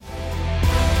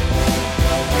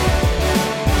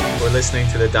listening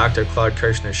to the Dr. Claude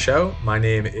Kirshner Show. My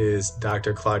name is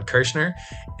Dr. Claude Kirshner,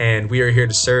 and we are here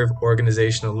to serve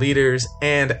organizational leaders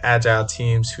and agile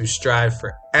teams who strive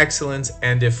for excellence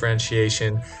and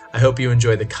differentiation. I hope you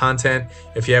enjoy the content.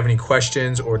 If you have any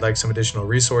questions or would like some additional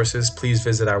resources, please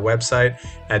visit our website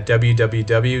at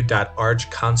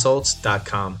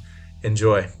www.archconsults.com.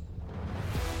 Enjoy.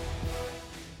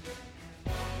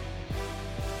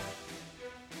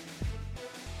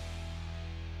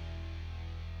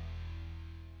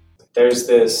 There's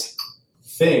this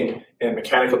thing in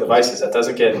mechanical devices that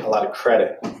doesn't get a lot of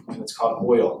credit, and it's called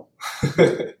oil.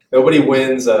 Nobody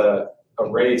wins a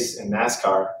race in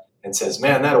NASCAR and says,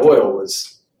 man, that oil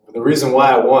was the reason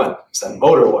why I won. It's that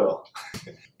motor oil.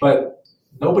 But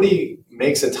nobody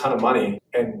makes a ton of money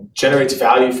and generates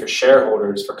value for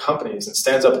shareholders, for companies, and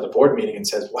stands up at the board meeting and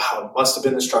says, wow, it must have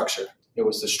been the structure. It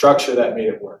was the structure that made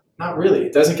it work. Not really.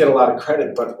 It doesn't get a lot of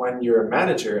credit, but when you're a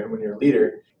manager and when you're a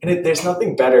leader, and there's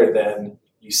nothing better than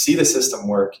you see the system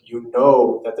work, you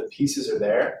know that the pieces are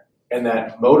there and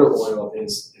that motor oil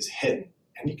is hidden,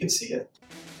 and you can see it.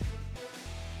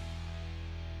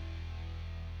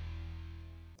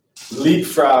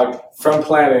 Leapfrog from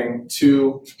planning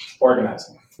to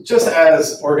organizing. Just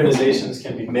as organizations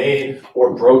can be made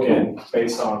or broken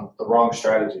based on the wrong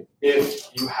strategy.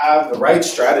 If you have the right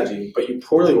strategy, but you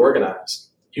poorly organize,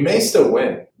 you may still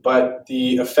win, but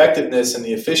the effectiveness and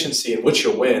the efficiency in which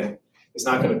you'll win is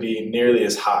not going to be nearly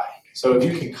as high. So if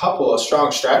you can couple a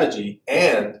strong strategy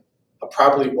and a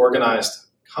properly organized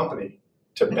company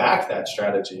to back that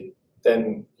strategy,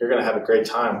 then you're going to have a great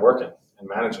time working and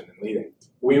managing and leading.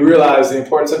 We realize the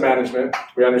importance of management.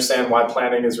 We understand why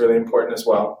planning is really important as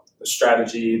well. The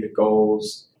strategy, the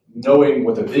goals, knowing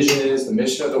what the vision is, the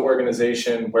mission of the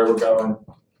organization, where we're going.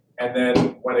 And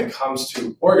then when it comes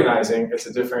to organizing, it's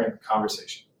a different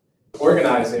conversation.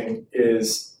 Organizing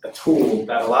is a tool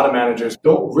that a lot of managers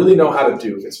don't really know how to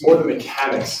do. It's more the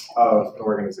mechanics of an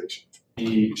organization.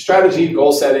 The strategy,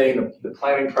 goal setting, the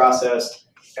planning process,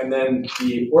 and then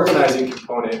the organizing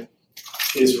component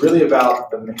is really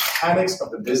about the mechanics of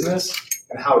the business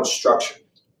and how it's structured.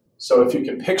 So if you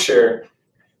can picture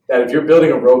that if you're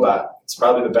building a robot, it's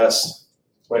probably the best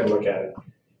way to look at it.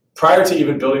 Prior to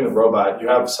even building the robot, you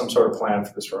have some sort of plan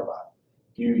for this robot.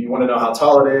 You want to know how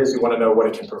tall it is, you want to know what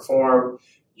it can perform,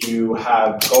 you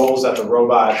have goals that the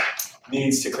robot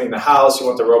needs to clean the house, you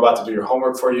want the robot to do your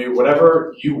homework for you.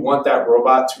 Whatever you want that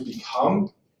robot to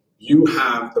become, you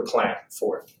have the plan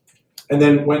for it. And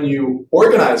then when you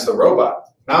organize the robot,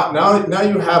 now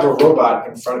you have a robot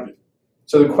in front of you.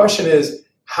 So the question is,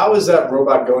 how is that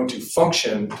robot going to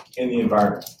function in the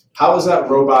environment? How is that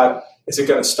robot, is it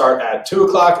going to start at 2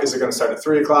 o'clock? Is it going to start at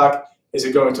 3 o'clock? Is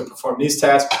it going to perform these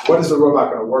tasks? What is the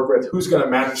robot going to work with? Who's going to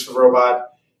manage the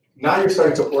robot? Now you're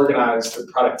starting to organize the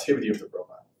productivity of the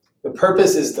robot. The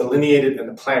purpose is delineated in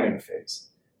the planning phase.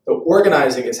 The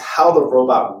organizing is how the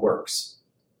robot works.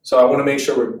 So I want to make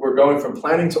sure we're going from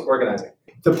planning to organizing.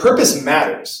 The purpose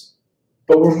matters,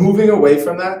 but we're moving away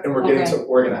from that and we're getting to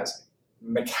organizing.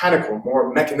 Mechanical,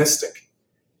 more mechanistic,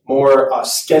 more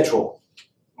schedule,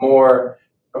 more,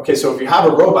 okay, so if you have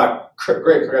a robot,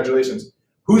 great, congratulations.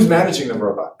 Who's managing the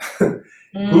robot?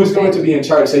 Who's going to be in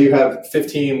charge? Say you have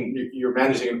 15, you're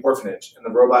managing an orphanage, and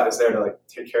the robot is there to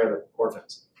take care of the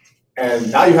orphans.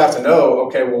 And now you have to know,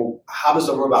 okay, well, how does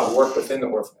the robot work within the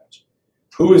orphanage?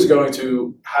 Who is going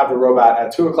to have the robot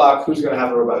at 2 o'clock? Who's going to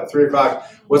have the robot at 3 o'clock?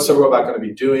 What's the robot going to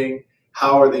be doing?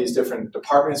 How are these different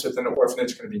departments within the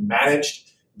orphanage going to be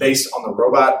managed based on the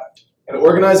robot? And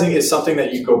organizing is something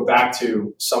that you go back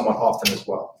to somewhat often as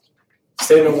well.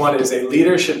 Statement 1 is a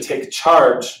leader should take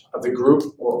charge of the group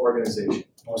or organization.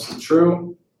 Mostly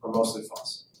true or mostly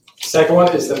false. Second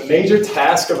one is the major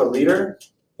task of a leader.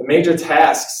 The major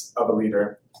tasks of a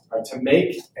leader are to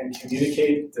make and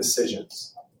communicate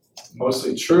decisions.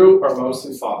 Mostly true or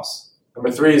mostly false.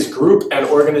 Number 3 is group and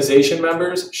organization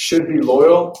members should be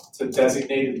loyal to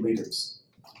designated leaders.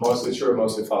 Mostly true or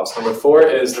mostly false. Number 4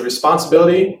 is the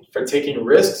responsibility for taking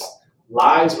risks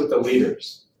lies with the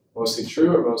leaders. Mostly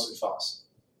true or mostly false.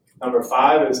 Number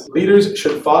 5 is leaders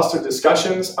should foster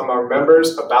discussions among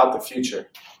members about the future.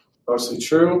 Mostly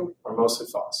true or mostly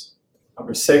false.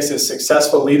 Number 6 is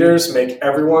successful leaders make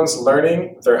everyone's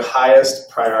learning their highest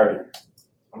priority.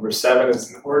 Number 7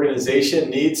 is an organization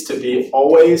needs to be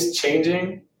always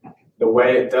changing the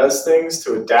way it does things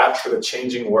to adapt to the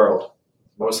changing world.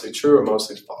 Mostly true or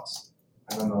mostly false.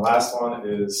 And then the last one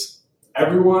is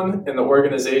everyone in the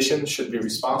organization should be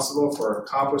responsible for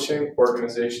accomplishing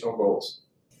organizational goals.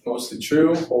 Mostly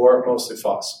true or mostly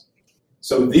false.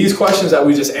 So these questions that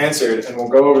we just answered, and we'll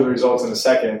go over the results in a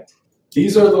second,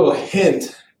 these are a little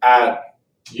hint at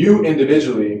you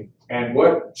individually and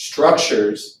what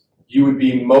structures you would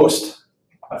be most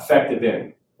effective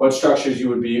in, what structures you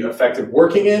would be effective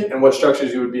working in, and what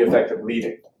structures you would be effective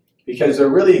leading. Because they're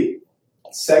really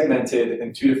segmented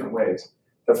in two different ways.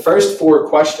 The first four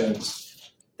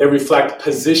questions, they reflect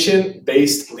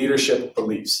position-based leadership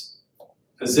beliefs.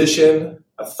 Position,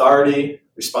 authority,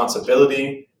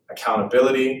 responsibility,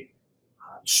 accountability,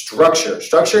 structure.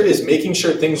 Structure is making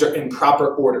sure things are in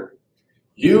proper order.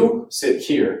 You sit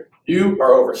here, you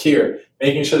are over here,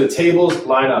 making sure the tables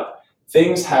line up.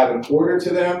 Things have an order to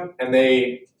them and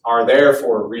they are there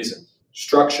for a reason.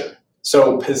 Structure.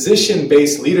 So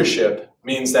position-based leadership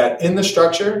means that in the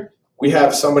structure, we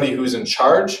have somebody who's in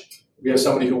charge, we have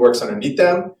somebody who works underneath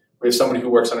them, we have somebody who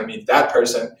works underneath that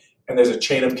person, and there's a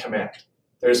chain of command.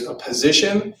 There's a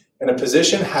position, and a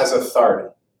position has authority.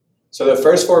 So the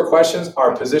first four questions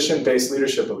are position-based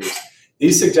leadership beliefs.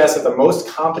 These suggest that the most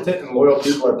competent and loyal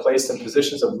people are placed in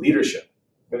positions of leadership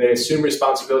when they assume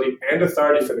responsibility and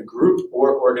authority for the group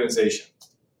or organization.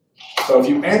 So if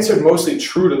you answered mostly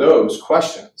true to those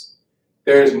questions,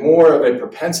 there's more of a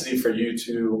propensity for you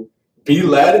to be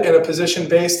led in a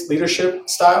position-based leadership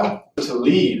style, to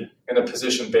lead in a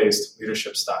position-based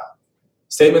leadership style.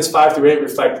 Statements 5 through 8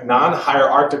 reflect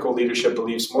non-hierarchical leadership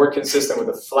beliefs more consistent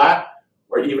with a flat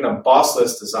or even a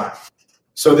bossless design.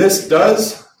 So this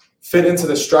does fit into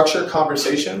the structure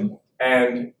conversation,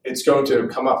 and it's going to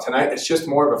come up tonight. It's just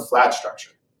more of a flat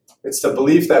structure. It's the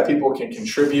belief that people can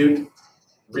contribute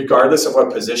regardless of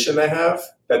what position they have,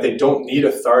 that they don't need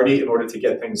authority in order to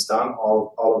get things done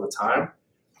all of the time,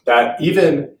 that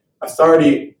even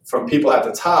authority from people at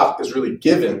the top is really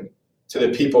given to the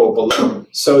people below,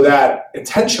 so that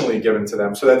intentionally given to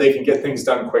them so that they can get things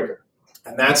done quicker.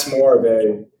 And that's more of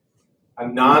a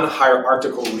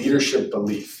non-hierarchical leadership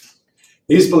belief.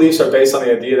 These beliefs are based on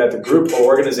the idea that the group or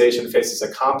organization faces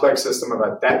a complex system of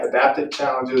adaptive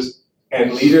challenges,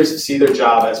 and leaders see their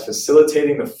job as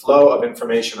facilitating the flow of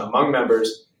information among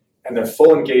members and their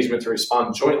full engagement to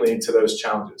respond jointly to those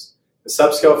challenges. The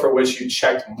subscale for which you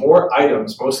checked more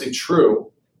items, mostly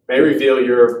true, may reveal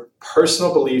your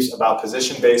personal beliefs about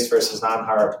position-based versus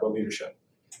non-hierarchical leadership.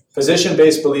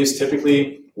 Position-based beliefs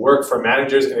typically work for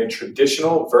managers in a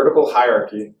traditional vertical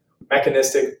hierarchy,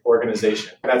 mechanistic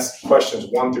organization. That's questions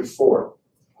 1 through 4.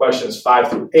 Questions 5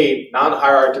 through 8,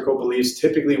 non-hierarchical beliefs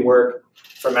typically work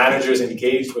for managers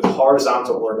engaged with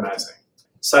horizontal organizing,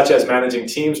 such as managing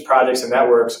teams, projects, and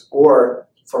networks, or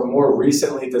for more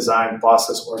recently designed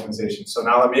bossless organizations. So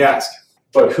now let me ask,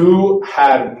 but who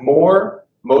had more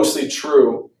mostly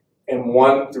true in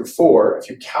 1 through 4, if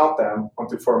you count them, 1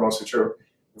 through 4 mostly true,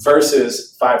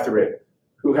 versus 5 through 8?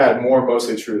 Who had more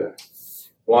mostly true then?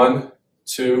 1,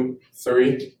 2,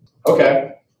 3.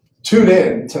 Okay. Tune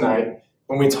in tonight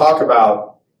when we talk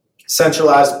about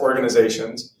centralized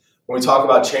organizations, when we talk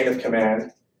about chain of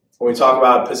command, when we talk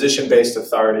about position-based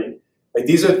authority. Like,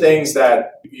 these are things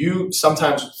that you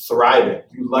sometimes thrive in.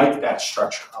 You like that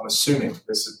structure. I'm assuming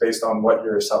this is based on what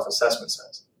your self-assessment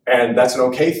says. And that's an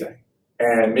okay thing.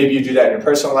 And maybe you do that in your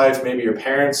personal life. Maybe your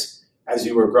parents, as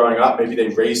you were growing up, maybe they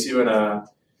raised you in a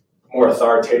more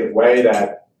authoritative way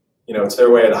that, you know, it's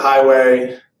their way of the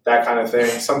highway, that kind of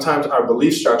thing. Sometimes our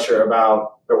belief structure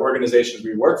about the organizations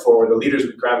we work for, or the leaders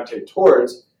we gravitate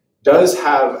towards, does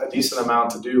have a decent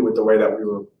amount to do with the way that we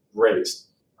were raised.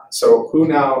 So who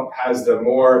now has the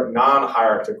more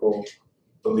non-hierarchical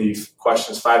belief,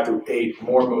 questions 5 through 8,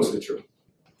 more mostly true?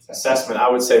 Assessment, I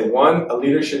would say 1, a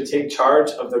leader should take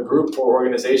charge of the group or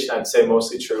organization. I'd say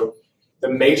mostly true. The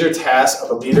major tasks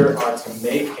of a leader are to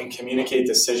make and communicate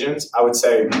decisions. I would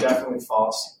say definitely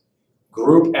false.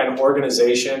 Group and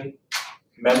organization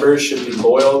members should be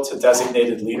loyal to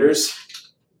designated leaders.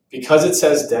 Because it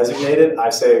says designated, I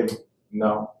say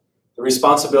no. The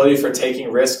responsibility for taking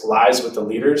risk lies with the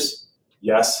leaders.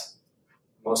 Yes,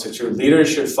 mostly true. Leaders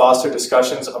should foster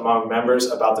discussions among members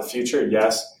about the future.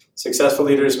 Yes. Successful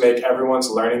leaders make everyone's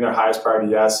learning their highest priority.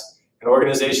 Yes. An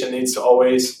organization needs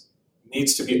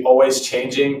to be always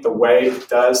changing the way it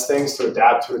does things to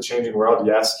adapt to a changing world.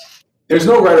 Yes. There's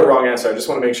no right or wrong answer. I just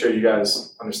want to make sure you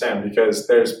guys understand, because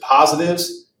there's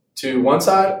positives to one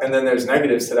side and then there's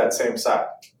negatives to that same side.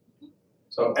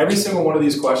 So every single one of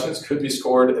these questions could be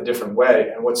scored a different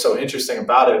way. And what's so interesting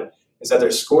about it is that they're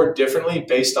scored differently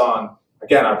based on,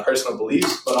 again, our personal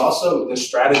beliefs, but also the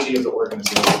strategy of the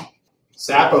organization.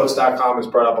 Zappos.com is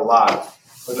brought up a lot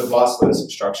with the bossless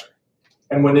structure.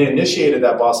 And when they initiated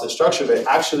that bossless structure, they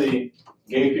actually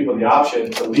gave people the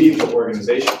option to leave the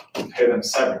organization and pay them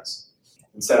severance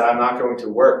and said, I'm not going to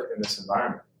work in this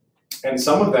environment. And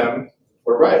some of them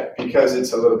were right, because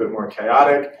it's a little bit more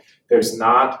chaotic. There's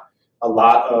not a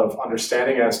lot of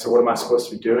understanding as to what am I supposed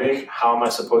to be doing, how am I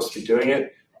supposed to be doing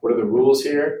it, what are the rules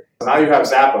here. So now you have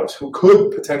Zappos, who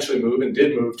could potentially move and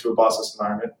did move to a bossless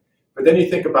environment. But then you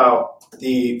think about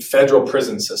the federal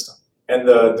prison system and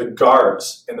the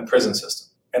guards in the prison system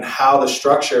and how the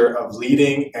structure of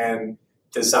leading and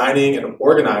designing and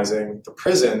organizing the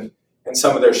prison and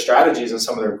some of their strategies and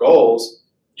some of their goals,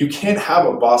 you can't have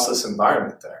a bossless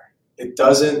environment there. It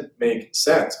doesn't make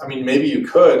sense. I mean, maybe you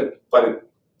could, but it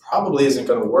probably isn't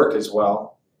going to work as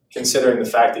well, considering the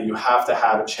fact that you have to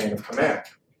have a chain of command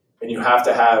and you have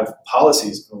to have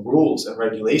policies and rules and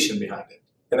regulation behind it.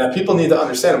 And that people need to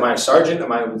understand, am I a sergeant?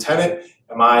 Am I a lieutenant?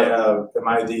 Am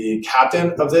I the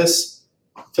captain of this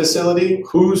facility?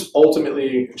 Who's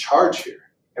ultimately in charge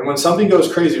here? And when something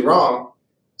goes crazy wrong,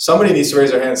 somebody needs to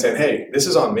raise their hand and say, hey, this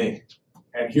is on me.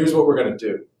 And here's what we're going to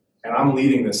do. And I'm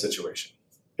leading this situation.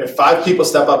 If 5 people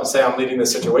step up and say, I'm leading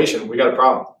this situation, we got a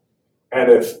problem. And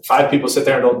if 5 people sit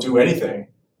there and don't do anything,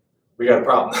 we got a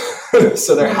problem.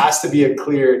 So there has to be a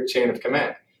clear chain of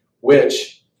command,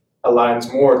 which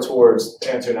aligns more towards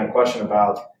answering that question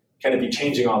about, can it be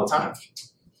changing all the time?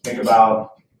 Think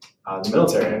about the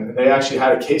military. And they actually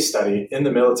had a case study in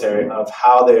the military of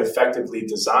how they effectively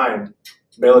designed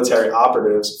military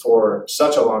operatives for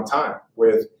such a long time,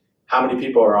 with how many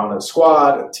people are on a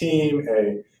squad, a team,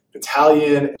 a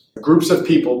battalion, groups of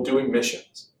people doing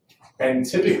missions. And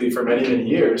typically for many, many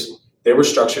years, they were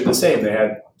structured the same. They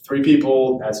had 3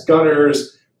 people as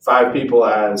gunners, 5 people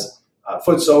as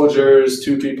foot soldiers,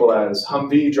 2 people as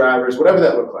Humvee drivers, whatever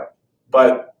that looked like.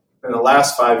 But in the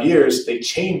last 5 years, they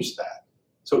changed that.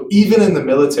 So even in the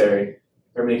military,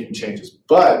 they're making changes.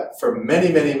 But for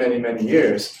many, many, many, many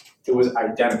years, it was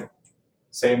identical.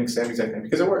 Same exact thing,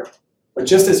 because it worked. But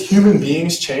just as human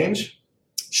beings change,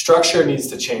 structure needs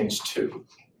to change too.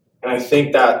 And I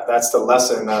think that that's the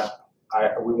lesson that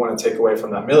we want to take away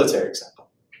from that military example.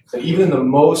 That even in the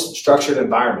most structured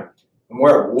environment, when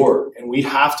we're at war and we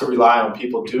have to rely on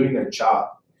people doing their job,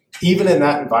 even in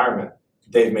that environment,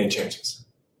 they've made changes.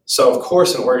 So of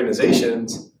course, in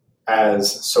organizations,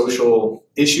 as social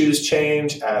issues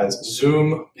change, as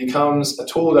Zoom becomes a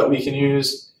tool that we can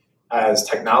use, as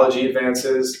technology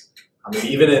advances, I mean,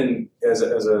 even as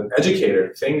an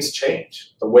educator, things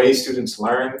change. The way students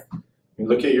learn, you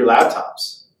look at your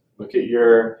laptops, look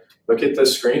at the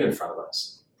screen in front of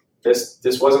us.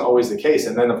 This wasn't always the case.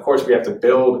 And then of course we have to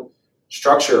build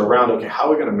structure around, okay, how are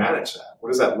we going to manage that? What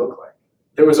does that look like?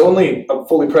 There was only a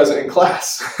fully present in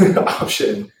class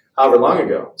option however long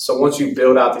ago. So once you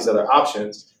build out these other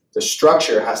options, the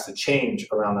structure has to change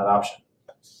around that option.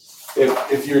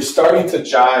 If you're starting to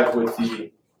jive with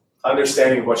the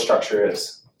understanding of what structure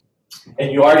is,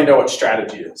 and you already know what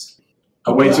strategy is,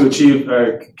 a way to achieve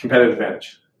a competitive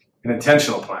advantage, an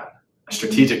intentional plan, a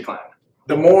strategic plan.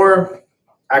 The more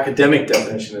academic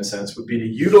definition, in a sense, would be to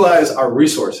utilize our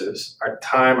resources, our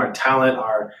time, our talent,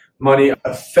 our money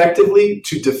effectively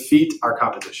to defeat our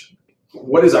competition.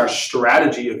 What is our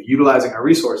strategy of utilizing our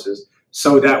resources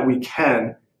so that we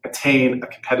can attain a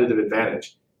competitive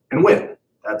advantage and win?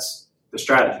 That's the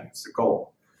strategy. It's the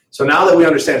goal. So now that we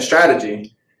understand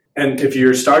strategy, and if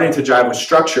you're starting to jive with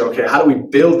structure, okay, how do we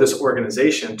build this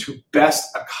organization to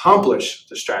best accomplish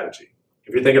the strategy?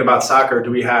 If you're thinking about soccer,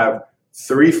 do we have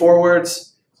 3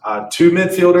 forwards, 2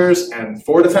 midfielders, and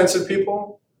 4 defensive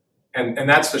people? And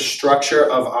that's the structure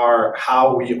of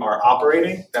how we are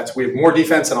operating. We have more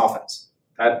defense and offense.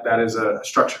 That is a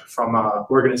structure. From an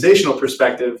organizational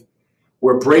perspective,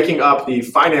 we're breaking up the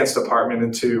finance department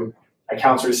into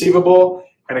accounts receivable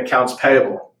and accounts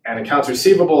payable. And accounts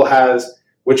receivable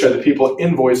which are the people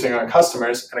invoicing our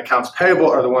customers, and accounts payable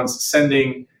are the ones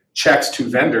sending checks to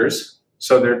vendors.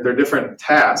 So they're different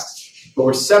tasks, but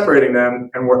we're separating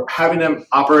them and we're having them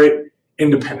operate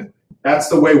independently. That's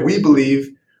the way we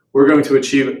believe we're going to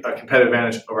achieve a competitive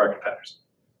advantage over our competitors.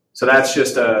 So that's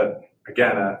just an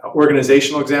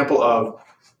organizational example of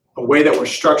a way that we're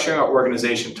structuring our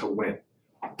organization to win.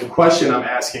 The question I'm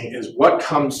asking is, what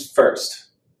comes first?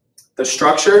 The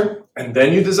structure, and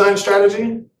then you design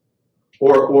strategy?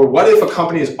 Or what if a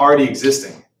company is already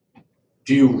existing?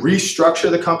 Do you restructure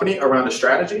the company around a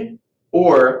strategy?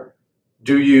 Or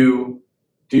do you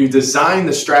design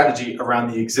the strategy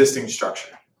around the existing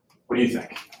structure? What do you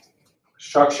think?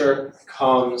 Structure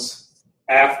comes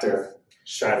after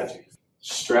strategy.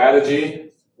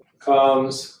 Strategy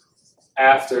comes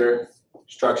after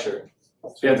structure.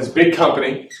 So you have this big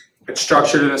company. It's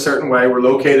structured in a certain way. We're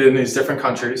located in these different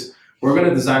countries. We're going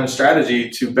to design a strategy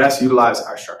to best utilize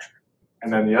our structure.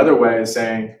 And then the other way is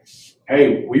saying,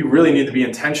 hey, we really need to be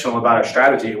intentional about our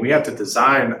strategy. We have to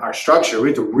design our structure. We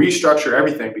have to restructure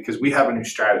everything because we have a new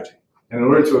strategy. And in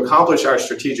order to accomplish our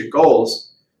strategic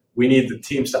goals, we need the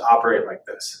teams to operate like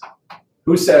this.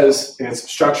 Who says its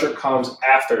structure comes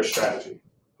after strategy?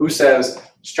 Who says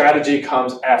strategy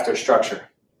comes after structure?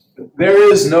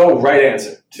 There is no right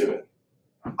answer to it.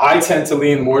 I tend to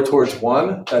lean more towards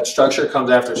one, that structure comes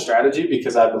after strategy,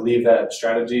 because I believe that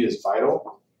strategy is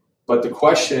vital. But the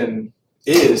question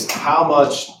is, how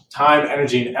much time,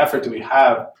 energy, and effort do we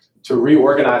have to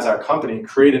reorganize our company,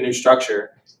 create a new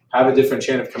structure, have a different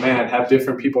chain of command, have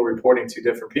different people reporting to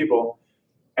different people,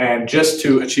 and just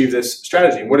to achieve this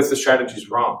strategy? What if the strategy is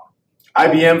wrong?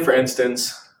 IBM, for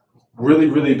instance,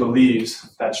 really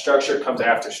believes that structure comes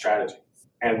after strategy,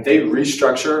 and they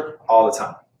restructure all the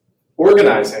time.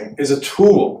 Organizing is a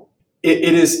tool.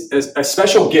 It is a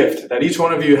special gift that each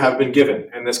one of you have been given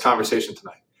in this conversation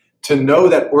tonight, to know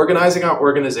that organizing our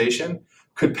organization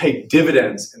could pay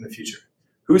dividends in the future.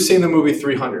 Who's seen the movie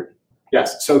 300?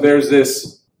 Yes. So there's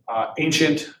this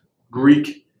ancient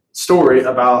Greek story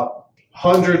about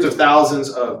hundreds of thousands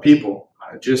of people,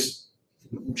 just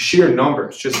sheer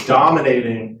numbers, just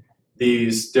dominating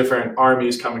these different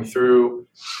armies coming through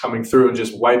and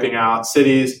just wiping out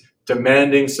cities,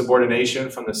 demanding subordination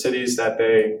from the cities that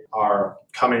they are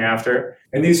coming after.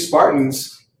 And these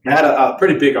Spartans had a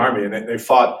pretty big army, and they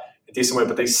fought a decent way,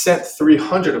 but they sent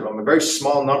 300 of them, a very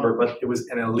small number, but it was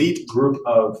an elite group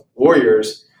of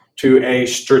warriors to a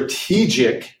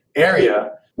strategic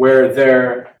area where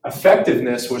their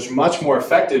effectiveness was much more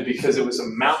effective because it was a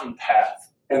mountain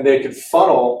path, and they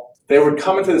would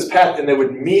come into this path and they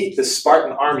would meet the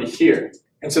Spartan army here.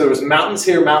 And so there was mountains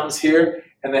here,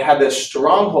 and they had this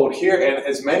stronghold here, and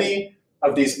as many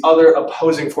of these other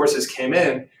opposing forces came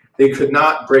in, they could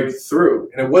not break through.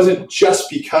 And it wasn't just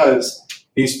because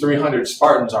these 300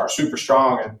 Spartans are super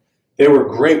strong, and they were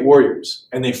great warriors,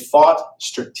 and they fought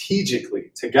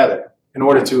strategically together in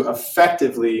order to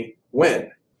effectively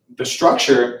win. The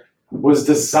structure was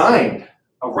designed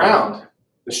around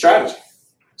the strategy.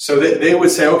 So they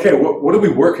would say, okay, what are we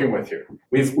working with here?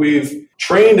 We've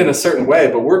trained in a certain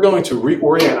way, but we're going to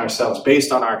reorient ourselves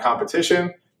based on our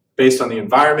competition, based on the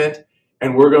environment,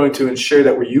 and we're going to ensure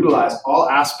that we utilize all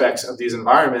aspects of these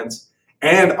environments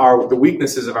and the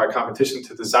weaknesses of our competition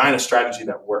to design a strategy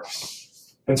that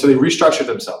works. And so they restructure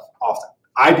themselves often.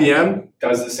 IBM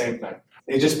does the same thing.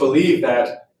 They just believe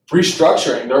that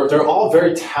restructuring, they're all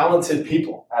very talented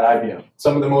people at IBM,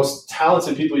 some of the most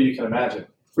talented people you can imagine.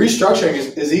 Restructuring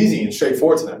is easy and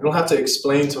straightforward to them. You don't have to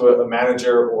explain to a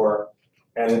manager or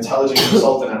an intelligent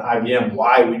consultant at IBM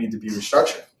why we need to be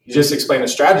restructured. You just explain a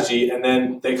strategy, and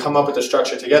then they come up with the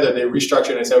structure together. They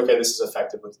restructure and they say, okay, this is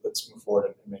effective. Let's move forward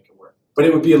and make it work. But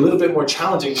it would be a little bit more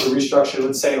challenging to restructure,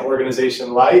 let's say, an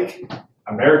organization like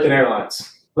American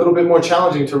Airlines. A little bit more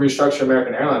challenging to restructure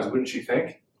American Airlines, wouldn't you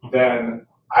think, than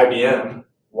IBM?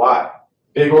 Why?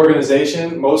 Big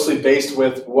organization, mostly based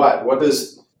with what? What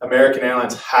does American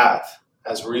Airlines have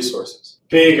as resources?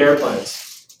 Big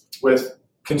airplanes with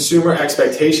consumer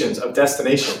expectations of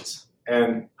destinations.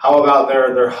 And how about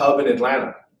their hub in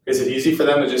Atlanta? Is it easy for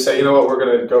them to just say, you know what, we're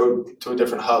going to go to a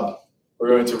different hub? We're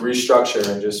going to restructure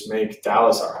and just make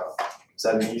Dallas our hub. Is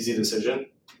that an easy decision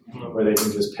where they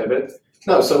can just pivot?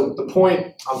 No, so the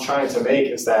point I'm trying to make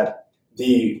is that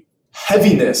the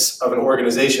heaviness of an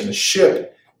organization,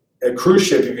 a cruise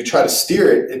ship, if you try to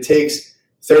steer it, it takes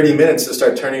 30 minutes to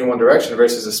start turning in one direction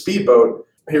versus a speedboat.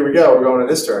 Here we go, we're going in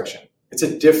this direction. It's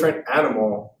a different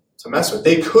animal to mess with.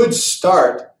 They could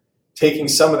start taking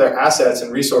some of their assets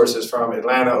and resources from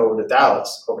Atlanta over to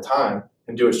Dallas over time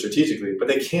and do it strategically, but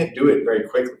they can't do it very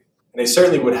quickly. And they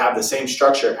certainly would have the same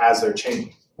structure as they're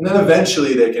changing. And then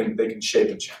eventually they can shape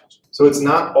and change. So it's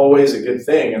not always a good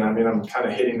thing. And I mean, I'm kind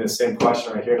of hitting the same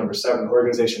question right here, number 7. The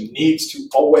organization needs to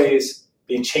always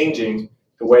be changing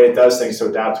the way it does things to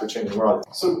adapt to a changing world.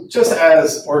 So just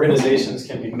as organizations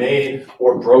can be made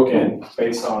or broken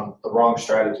based on the wrong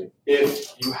strategy,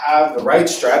 if you have the right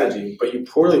strategy, but you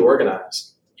poorly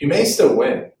organize, you may still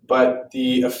win, but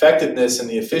the effectiveness and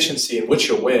the efficiency in which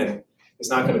you'll win is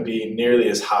not going to be nearly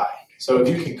as high. So if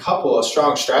you can couple a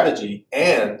strong strategy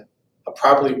and a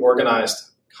properly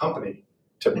organized company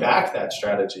to back that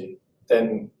strategy,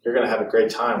 then you're going to have a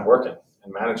great time working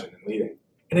and managing and leading.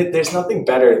 And there's nothing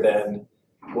better than,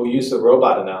 we'll use the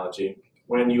robot analogy.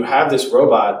 When you have this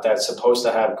robot that's supposed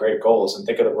to have great goals, and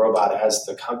think of the robot as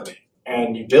the company,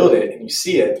 and you build it and you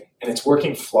see it and it's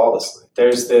working flawlessly.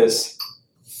 There's this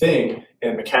thing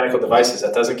in mechanical devices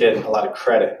that doesn't get a lot of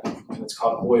credit, and it's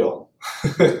called oil.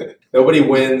 Nobody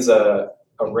wins a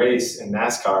race in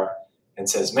NASCAR and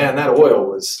says, man, that oil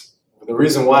was the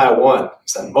reason why I won.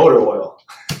 It's that motor oil.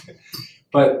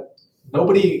 But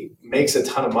nobody makes a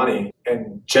ton of money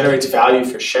and generates value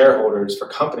for shareholders, for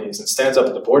companies, and stands up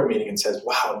at the board meeting and says,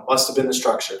 wow, it must have been the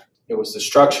structure. It was the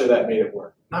structure that made it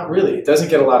work. Not really. It doesn't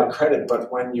get a lot of credit,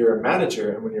 but when you're a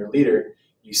manager and when you're a leader,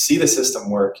 you see the system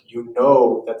work, you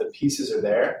know that the pieces are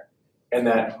there and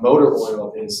that motor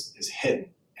oil is hidden,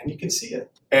 and you can see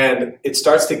it. And it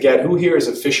starts to get, who here is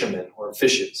a fisherman or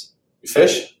fishes? You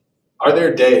fish? Are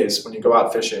there days when you go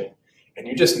out fishing and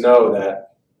you just know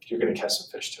that you're going to catch some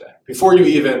fish today before you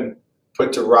even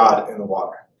put the rod in the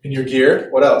water? In your gear,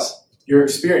 what else? Your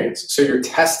experience. So your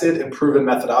tested and proven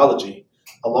methodology,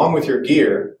 along with your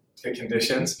gear, the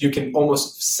conditions, you can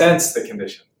almost sense the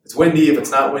condition. It's windy, if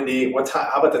it's not windy,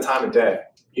 how about the time of day?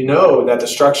 You know that the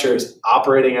structure is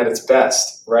operating at its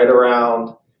best right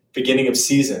around beginning of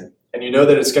season. And you know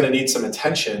that it's going to need some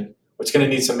attention, or it's going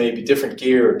to need some maybe different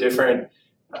gear or different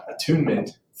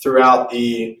attunement throughout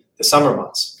the summer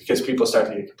months because people start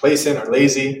to get complacent or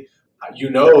lazy.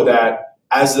 You know that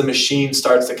as the machine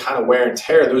starts to kind of wear and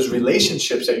tear, those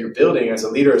relationships that you're building as a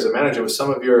leader, as a manager with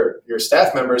some of your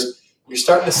staff members, you're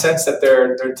starting to sense that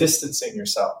they're distancing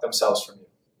themselves from you.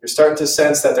 You're starting to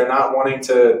sense that they're not wanting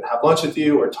to have lunch with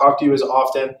you or talk to you as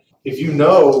often. If you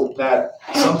know that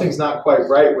something's not quite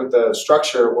right with the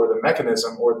structure or the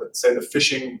mechanism or say the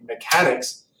fishing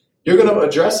mechanics, you're going to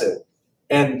address it.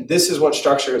 And this is what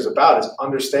structure is about, is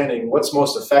understanding what's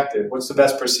most effective, what's the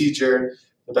best procedure,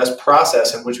 the best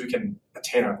process in which we can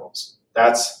attain our goals.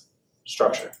 That's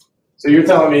structure. So you're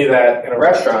telling me that in a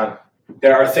restaurant,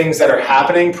 there are things that are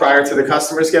happening prior to the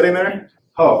customers getting there?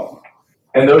 Oh,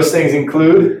 and those things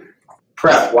include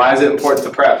prep. Why is it important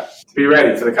to prep? To be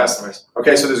ready for the customers.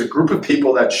 Okay, so there's a group of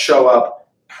people that show up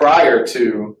prior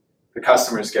to the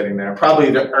customers getting there,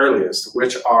 probably the earliest,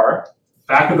 which are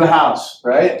back of the house,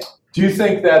 right? Do you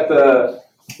think that the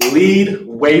lead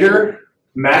waiter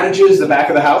manages the back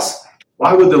of the house?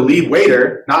 Why would the lead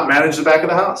waiter not manage the back of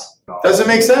the house? Doesn't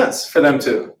make sense for them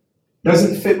to.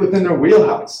 Doesn't fit within their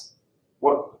wheelhouse.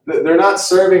 They're not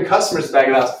serving customers the back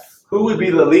of the house. Who would be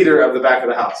the leader of the back of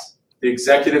the house? The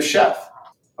executive chef.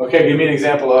 Okay, give me an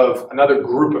example of another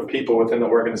group of people within the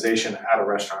organization at a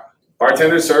restaurant.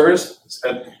 Bartenders, servers,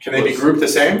 can they be grouped the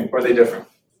same or are they different?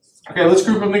 Okay, let's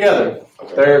group them together.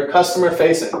 Okay. They're customer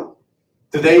facing.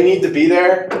 Do they need to be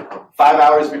there 5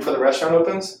 hours before the restaurant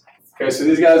opens? Okay, so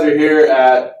these guys are here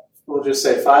at, we'll just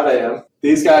say 5 a.m.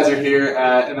 These guys are here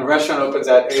and the restaurant opens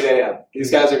at 8 a.m. These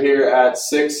guys are here at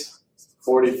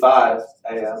 6:45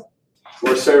 a.m.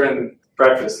 We're serving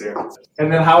breakfast here.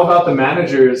 And then how about the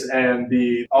managers and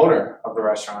the owner of the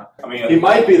restaurant? I mean, he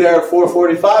might be there at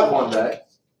 4:45 one day,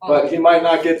 but he might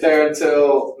not get there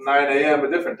until 9 a.m. a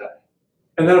different day.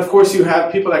 And then, of course, you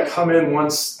have people that come in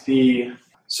once the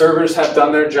servers have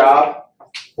done their job,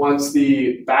 once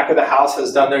the back of the house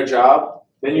has done their job.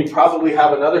 Then you probably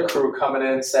have another crew coming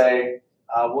in, say,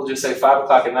 we'll just say 5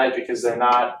 o'clock at night because they're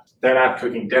not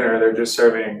cooking dinner, they're just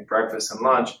serving breakfast and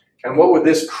lunch. And what would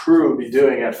this crew be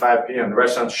doing at 5 p.m.? The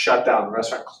restaurant's shut down. The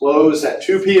restaurant closed at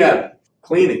 2 p.m.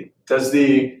 Cleaning. Does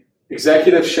the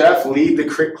executive chef lead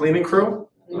the cleaning crew?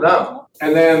 No.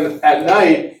 And then at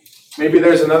night, maybe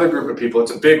there's another group of people.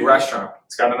 It's a big restaurant.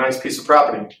 It's got a nice piece of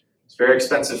property. It's very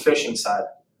expensive fish inside.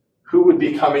 Who would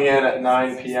be coming in at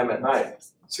 9 p.m. at night?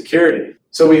 Security.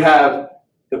 So we have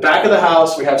the back of the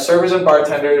house, we have servers and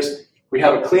bartenders, we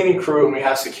have a cleaning crew, and we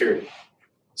have security.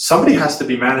 Somebody has to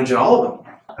be managing all of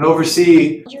them and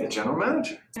oversee the general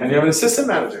manager. And you have an assistant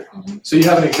manager. So you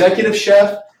have an executive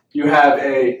chef, you have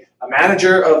a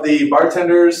manager of the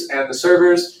bartenders and the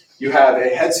servers, you have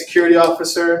a head security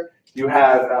officer, you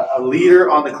have a leader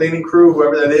on the cleaning crew,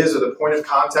 whoever that is, or the point of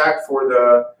contact for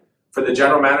the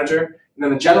general manager. And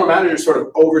then the general manager sort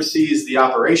of oversees the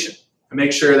operation to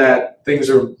make sure that things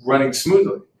are running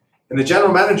smoothly. And the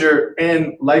general manager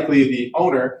and likely the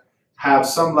owner have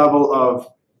some level of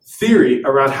theory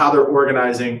around how they're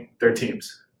organizing their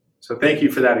teams. So thank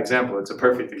you for that example. It's a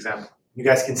perfect example. You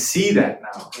guys can see that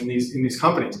now in these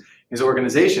companies, these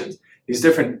organizations, these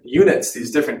different units,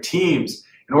 these different teams.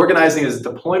 And organizing is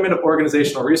deployment of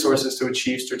organizational resources to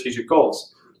achieve strategic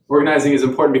goals. Organizing is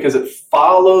important because it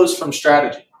follows from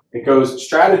strategy. It goes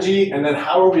strategy, and then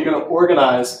how are we going to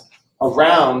organize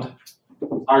around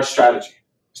our strategy?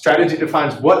 Strategy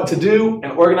defines what to do,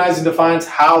 and organizing defines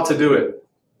how to do it.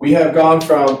 We have gone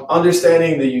from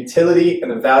understanding the utility and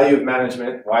the value of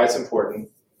management, why it's important,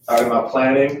 talking about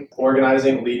planning,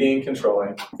 organizing, leading,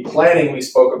 controlling. Planning, we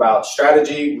spoke about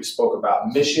strategy, we spoke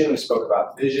about mission, we spoke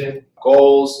about vision,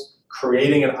 goals,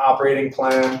 creating an operating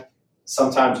plan,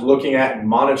 sometimes looking at and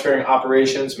monitoring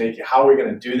operations, making how are we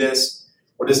going to do this?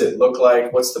 What does it look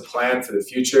like? What's the plan for the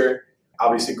future?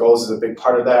 Obviously, goals is a big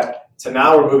part of that. So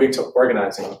now we're moving to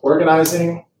organizing.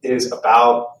 Organizing is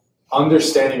about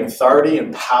understanding authority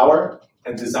and power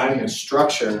and designing a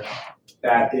structure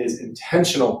that is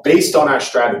intentional based on our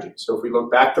strategy. So if we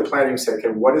look back to planning and say, okay,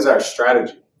 what is our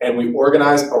strategy? And we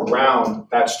organize around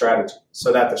that strategy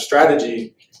so that the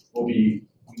strategy will be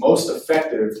most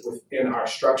effective within our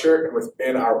structure and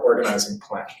within our organizing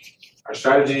plan. Our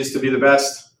strategy is to be the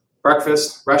best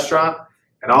breakfast restaurant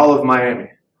in all of Miami.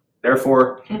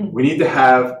 Therefore, we need to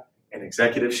have an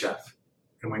executive chef.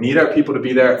 And we need our people to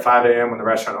be there at 5 a.m. when the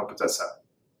restaurant opens at 7.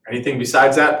 Anything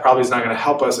besides that probably is not going to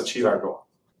help us achieve our goal.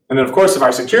 And then, of course, if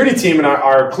our security team and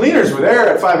our cleaners were there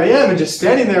at 5 a.m. and just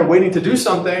standing there waiting to do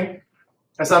something,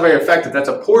 that's not very effective. That's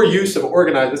a poor use of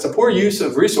That's a poor use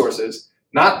of resources,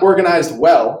 not organized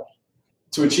well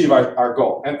to achieve our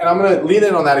goal. And I'm going to lean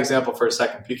in on that example for a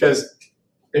second, because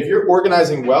if you're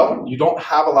organizing well, you don't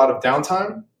have a lot of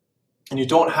downtime and you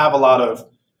don't have a lot of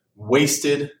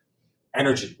wasted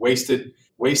energy, wasted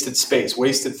space,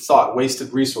 wasted thought,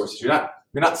 wasted resources. You're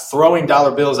not throwing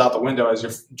dollar bills out the window as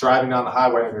you're driving down the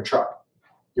highway in your truck.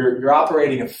 You're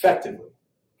operating effectively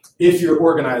if you're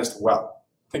organized well.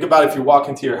 Think about if you walk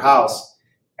into your house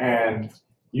and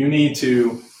you need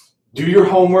to do your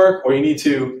homework or you need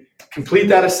to complete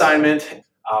that assignment,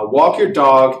 walk your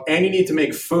dog, and you need to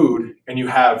make food and you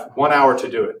have 1 hour to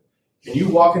do it. And you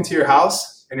walk into your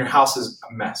house and your house is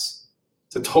a mess.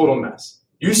 It's a total mess.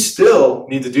 You still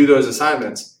need to do those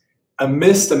assignments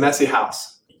amidst the messy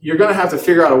house. You're going to have to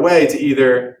figure out a way to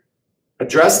either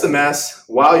address the mess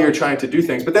while you're trying to do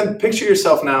things. But then picture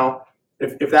yourself now,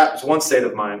 if that was one state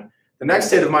of mind. The next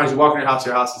state of mind is you walk in your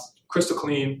house is crystal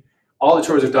clean, all the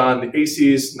chores are done, the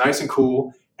AC is nice and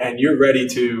cool, and you're ready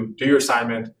to do your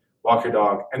assignment, walk your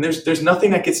dog. And there's nothing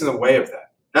that gets in the way of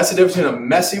that. That's the difference between a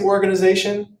messy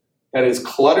organization that is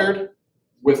cluttered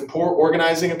with poor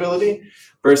organizing ability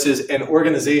versus an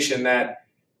organization that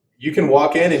you can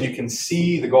walk in and you can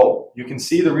see the goal. You can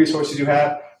see the resources you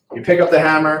have. You pick up the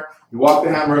hammer, you walk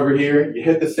the hammer over here, you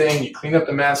hit the thing, you clean up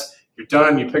the mess, you're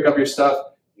done, you pick up your stuff,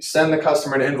 you send the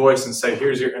customer an invoice and say,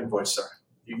 here's your invoice, sir.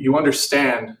 You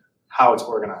understand how it's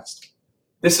organized.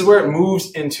 This is where it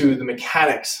moves into the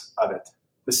mechanics of it,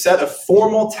 the set of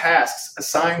formal tasks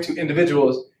assigned to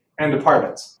individuals and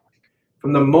departments.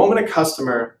 From the moment a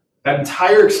customer, that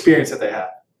entire experience that they have,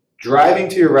 driving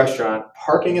to your restaurant,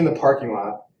 parking in the parking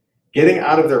lot, getting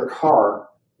out of their car,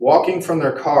 walking from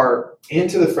their car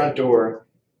into the front door,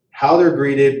 how they're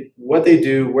greeted, what they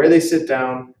do, where they sit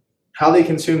down, how they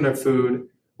consume their food,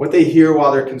 what they hear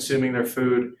while they're consuming their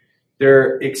food,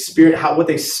 their experience, what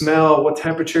they smell, what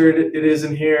temperature it is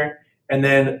in here, and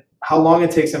then how long it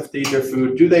takes them to eat their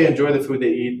food. Do they enjoy the food they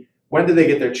eat? When do they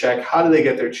get their check? How do they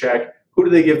get their check? Who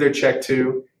do they give their check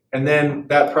to? And then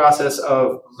that process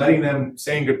of letting them,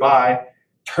 saying goodbye,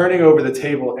 turning over the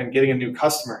table and getting a new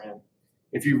customer in.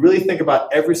 If you really think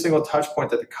about every single touch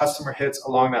point that the customer hits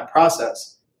along that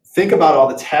process, think about all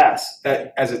the tasks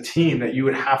that as a team that you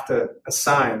would have to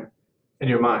assign in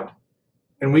your mind.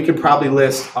 And we could probably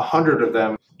list 100 of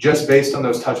them just based on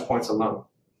those touch points alone.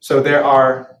 So there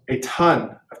are a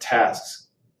ton of tasks.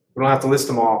 We don't have to list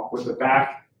them all. With the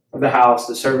back of the house,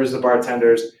 the servers, the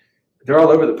bartenders, they're all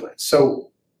over the place.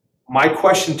 So my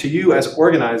question to you as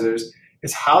organizers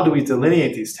is, how do we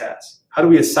delineate these tasks? How do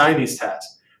we assign these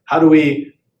tasks? How do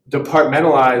we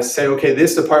departmentalize, say, okay,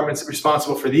 this department's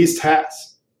responsible for these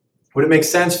tasks? Would it make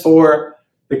sense for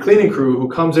the cleaning crew who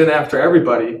comes in after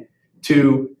everybody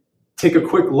to take a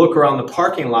quick look around the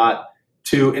parking lot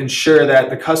to ensure that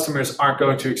the customers aren't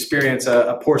going to experience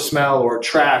a poor smell or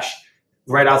trash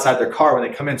right outside their car when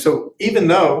they come in? So even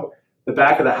though the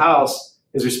back of the house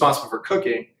is responsible for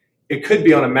cooking, it could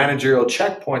be on a managerial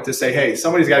checkpoint to say, hey,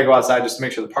 somebody's got to go outside just to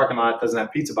make sure the parking lot doesn't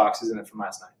have pizza boxes in it from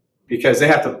last night, because they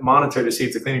have to monitor to see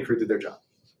if the cleaning crew did their job.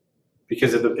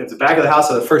 Because if the back of the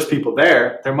house are the first people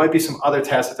there might be some other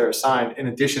tasks that they're assigned in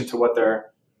addition to what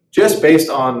they're just based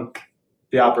on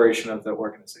the operation of the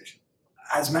organization.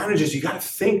 As managers, you got to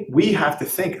think, we have to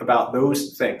think about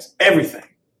those things, everything,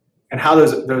 and how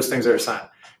those things are assigned.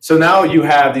 So now you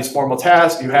have these formal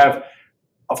tasks. You have,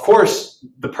 of course,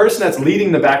 the person that's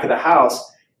leading the back of the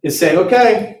house is saying,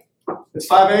 okay, it's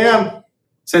 5 a.m.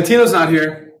 Santino's not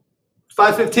here. It's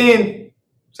 5:15.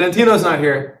 Santino's not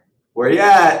here. Where you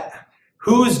at?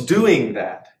 Who's doing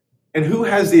that? And who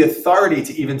has the authority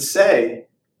to even say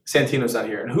Santino's not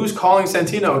here? And who's calling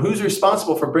Santino? And who's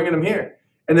responsible for bringing him here?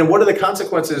 And then what are the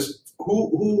consequences?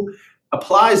 Who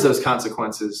applies those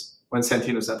consequences when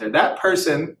Santino's not there? That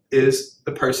person is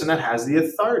the person that has the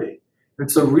authority.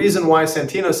 It's the reason why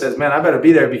Santino says, man, I better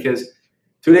be there because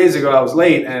 2 days ago I was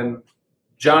late and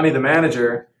Johnny, the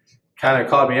manager, kind of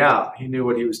called me out. He knew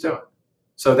what he was doing.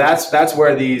 So that's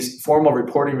where these formal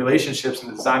reporting relationships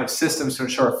and the design of systems to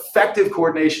ensure effective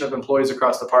coordination of employees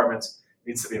across departments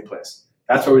needs to be in place.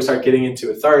 That's where we start getting into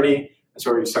authority. That's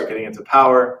where we start getting into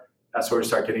power. That's where we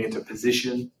start getting into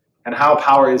position and how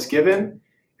power is given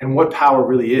and what power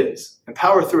really is. And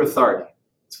power through authority.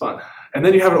 It's fun. And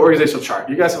then you have an organizational chart.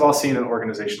 You guys have all seen an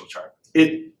organizational chart.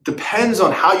 It depends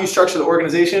on how you structure the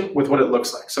organization with what it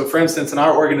looks like. So for instance, in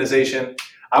our organization,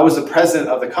 I was the president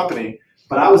of the company,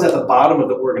 but I was at the bottom of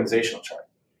the organizational chart.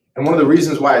 And one of the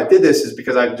reasons why I did this is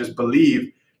because I just believe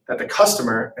that the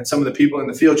customer and some of the people in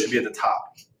the field should be at the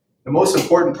top. The most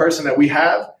important person that we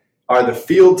have are the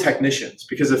field technicians,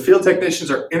 because the field technicians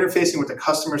are interfacing with the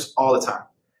customers all the time.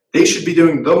 They should be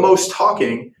doing the most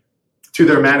talking to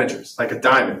their managers, like a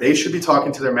diamond. They should be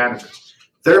talking to their managers.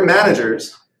 Their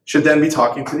managers should then be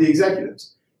talking to the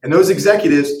executives. And those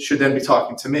executives should then be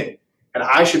talking to me. And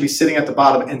I should be sitting at the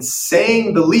bottom and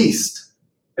saying the least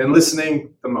and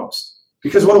listening the most.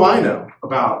 Because what do I know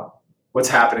about what's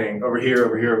happening over here,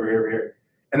 over here, over here, over here?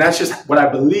 And that's just what I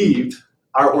believed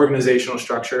our organizational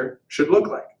structure should look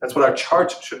like. That's what our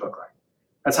charts should look like.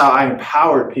 That's how I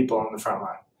empowered people on the front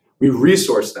line. We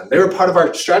resourced them. They were part of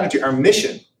our strategy, our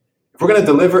mission. If we're going to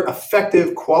deliver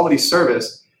effective quality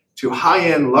service to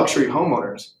high-end luxury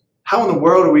homeowners, how in the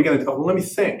world are we going to, well, let me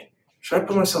think. Should I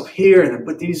put myself here and then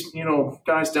put these,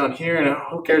 guys down here and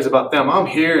who cares about them? I'm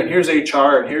here and here's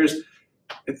HR and here's,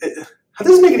 that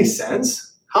doesn't make any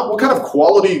sense. What kind of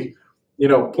quality,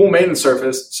 pool maintenance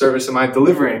service am I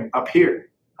delivering up here?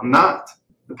 I'm not.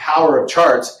 The power of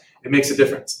charts, it makes a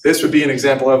difference. This would be an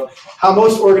example of how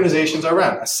most organizations are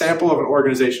run, a sample of an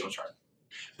organizational chart.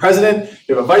 President,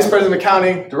 you have a vice president of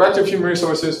accounting, director of human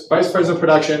resources, vice president of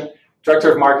production,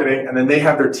 director of marketing, and then they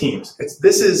have their teams.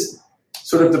 This is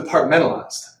sort of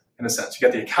departmentalized in a sense. You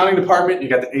got the accounting department, you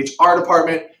got the HR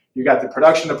department, you got the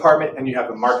production department, and you have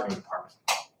the marketing department.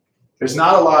 There's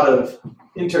not a lot of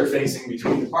interfacing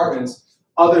between departments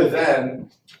other than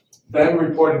them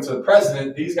reporting to the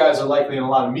president. These guys are likely in a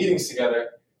lot of meetings together.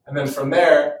 And then from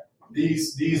there,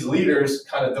 these leaders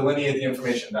kind of delineate the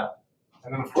information down.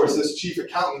 And then, of course, this chief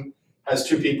accountant has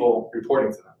two people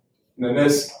reporting to them. And then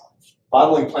this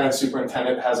bottling plant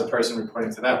superintendent has a person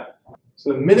reporting to them.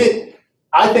 So the minute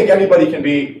I think anybody can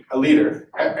be a leader,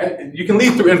 you can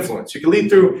lead through influence. You can lead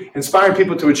through inspiring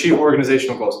people to achieve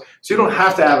organizational goals. So you don't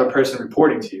have to have a person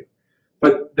reporting to you.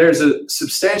 But there's a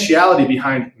substantiality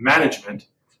behind management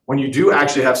when you do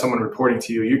actually have someone reporting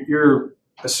to you. You're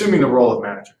assuming the role of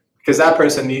manager because that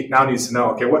person now needs to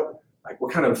know, okay, what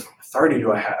kind of authority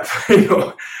do I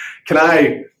have? Can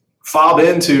I fob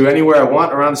into anywhere I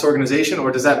want around this organization, or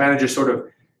does that manager sort of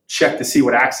check to see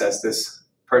what access this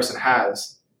person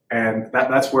has? And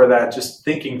that's where that just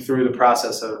thinking through the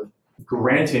process of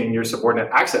granting your subordinate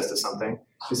access to something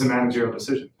is a managerial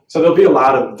decision. So there'll be a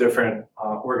lot of different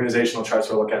organizational charts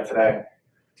we'll look at today.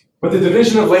 But the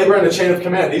division of labor and the chain of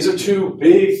command, these are two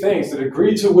big things, the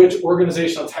degree to which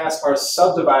organizational tasks are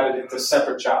subdivided into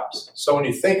separate jobs. So when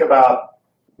you think about,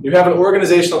 you have an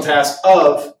organizational task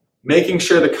of making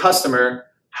sure the customer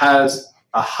has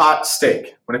a hot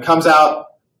steak. When it comes out,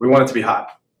 we want it to be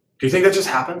hot. Do you think that just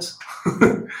happens?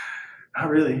 Not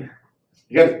really. So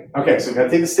you gotta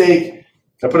take the steak,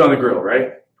 gotta put it on the grill,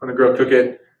 right? Put it on the grill, cook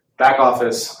it. Back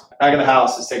office, back of the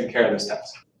house is taking care of this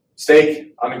task.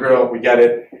 Steak on the grill, we get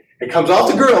it. It comes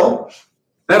off the grill,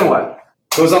 then what?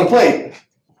 Goes on a plate.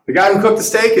 The guy who cooked the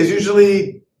steak is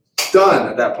usually done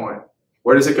at that point.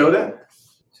 Where does it go then?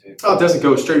 Oh, it doesn't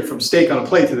go straight from steak on a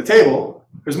plate to the table.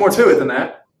 There's more to it than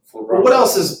that. Well, what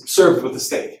else is served with the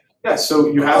steak? Yeah, so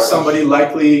you have somebody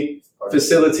likely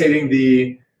facilitating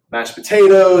the mashed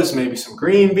potatoes, maybe some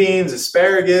green beans,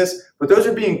 asparagus, but those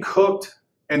are being cooked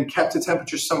and kept to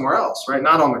temperature somewhere else, right?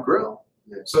 Not on the grill.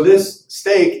 Yeah. So this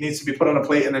steak needs to be put on a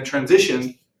plate and then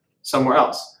transitioned somewhere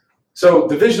else. So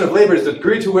division of labor is the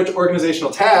degree to which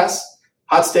organizational tasks,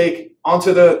 hot steak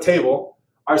onto the table,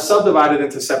 are subdivided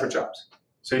into separate jobs.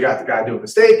 So you got the guy doing the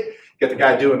steak, you got the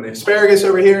guy doing the asparagus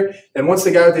over here, and once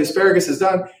the guy with the asparagus is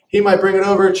done, he might bring it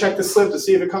over, check the slip to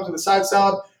see if it comes with the side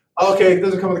salad. Okay, it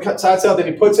doesn't come with the side salad,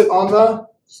 then he puts it onto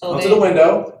the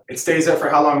window. It stays there for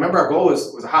how long? Remember, our goal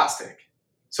was a hot steak.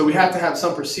 So we have to have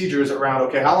some procedures around,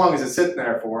 okay, how long is it sitting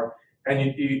there for?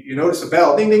 And you notice a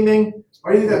bell, ding, ding, ding.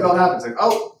 Why do you think that bell happens? Like,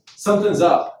 oh, something's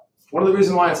up. One of the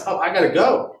reasons why it's up, I got to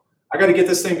go. I got to get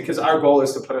this thing because our goal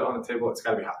is to put it on the table. It's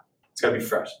got to be hot. It's got to be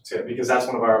fresh. Because that's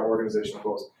one of our organizational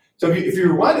goals. So if you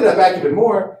rewinded that back even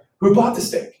more, who bought the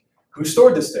steak? Who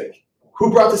stored the steak?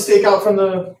 Who brought the steak out from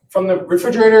the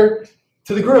refrigerator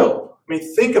to the grill? I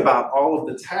mean, think about all of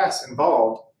the tasks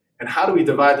involved and how do we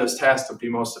divide those tasks to be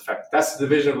most effective? That's the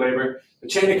division of labor. The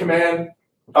chain of command,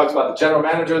 Talked about the general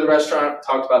manager of the restaurant,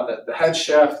 talked about the head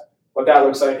chef, what that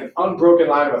looks like, an unbroken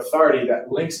line of authority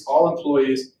that links all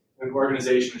employees in an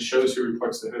organization and shows who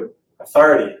reports to who.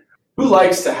 Authority. Who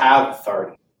likes to have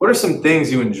authority? What are some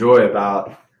things you enjoy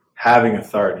about having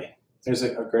authority? There's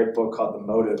a great book called The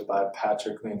Motive by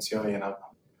Patrick Lencioni, and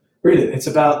I'll read it. It's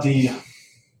about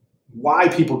why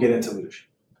people get into leadership.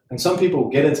 And some people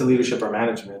get into leadership or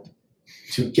management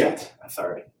to get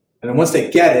authority. And then once they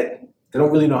get it, they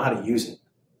don't really know how to use it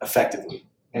effectively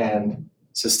and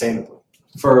sustainably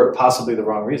for possibly the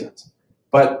wrong reasons.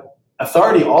 But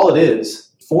authority, all it is,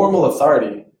 formal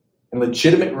authority and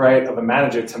legitimate right of a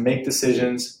manager to make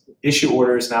decisions, issue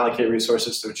orders, and allocate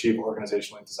resources to achieve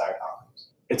organizationally desired outcomes.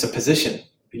 It's a position.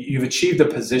 You've achieved a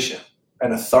position,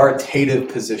 an authoritative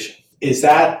position. Is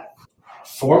that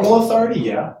formal authority?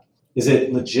 Yeah. Is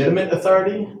it legitimate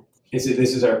authority?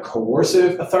 Is there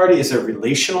coercive authority? Is there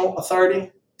relational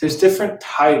authority? There's different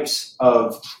types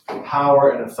of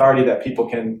power and authority that people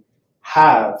can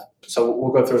have. So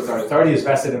we'll go through authority. Authority is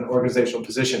vested in an organizational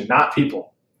position, not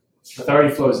people.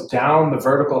 Authority flows down the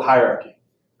vertical hierarchy.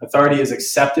 Authority is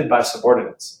accepted by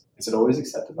subordinates. Is it always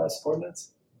accepted by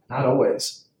subordinates? Not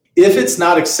always. If it's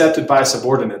not accepted by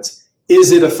subordinates,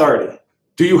 is it authority?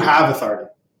 Do you have authority?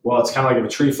 Well, it's kind of like if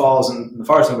a tree falls in the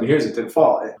forest, somebody hears it, didn't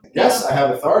fall. Yes, I have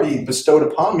authority bestowed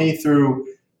upon me through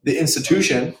the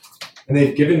institution, and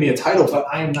they've given me a title, but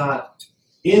I am not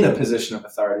in a position of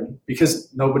authority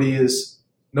because nobody is,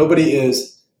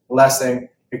 last thing,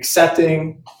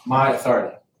 accepting my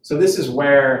authority. So this is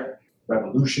where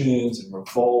revolutions and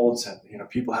revolts and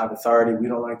people have authority. We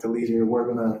don't like the leader.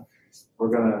 We're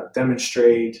gonna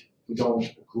demonstrate. We don't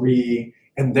agree,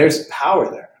 and there's power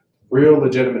there, real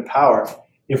legitimate power,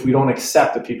 if we don't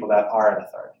accept the people that are in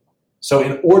authority. So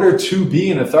in order to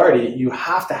be in authority, you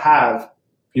have to have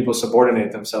people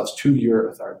subordinate themselves to your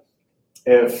authority.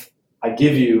 If I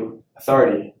give you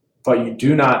authority, but you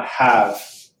do not have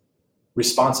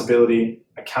responsibility,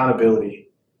 accountability,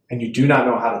 and you do not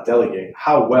know how to delegate,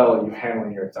 how well are you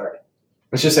handling your authority?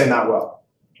 Let's just say not well.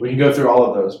 We can go through all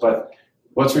of those, but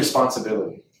what's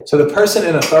responsibility? So the person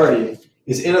in authority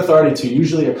is in authority to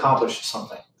usually accomplish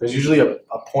something. There's usually a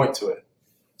point to it.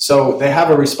 So they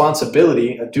have a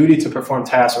responsibility, a duty to perform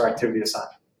tasks or activity assigned.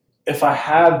 If I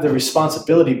have the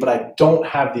responsibility, but I don't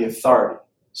have the authority.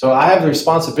 So I have the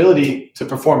responsibility to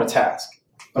perform a task,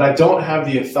 but I don't have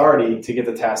the authority to get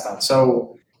the task done.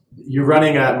 So you're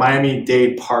running a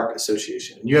Miami-Dade Park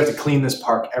Association, and you have to clean this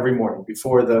park every morning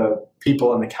before the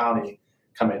people in the county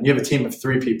come in. You have a team of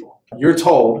 3 people. You're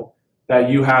told that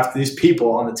you have these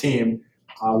people on the team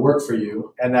work for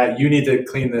you and that you need to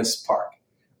clean this park.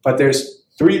 But there's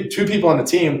 2 people on the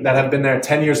team that have been there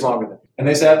 10 years longer than you. And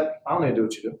they said, I don't need to do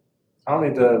what you do.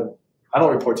 I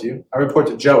don't report to you. I report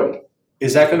to Joey.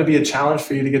 Is that going to be a challenge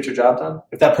for you to get your job done?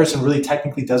 If that person really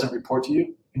technically doesn't report to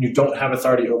you and you don't have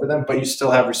authority over them, but you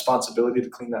still have responsibility to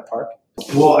clean that park?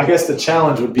 Well, I guess the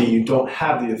challenge would be you don't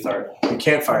have the authority. You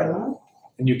can't fire them.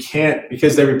 And you can't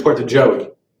because they report to Joey.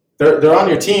 They're on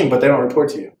your team, but they don't report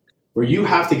to you. Where you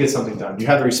have to get something done. You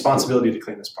have the responsibility to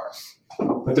clean this park.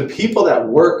 But the people that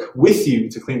work with you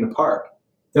to clean the park,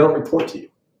 they don't report to you.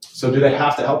 So do they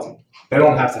have to help you? They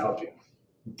don't have to help you.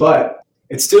 But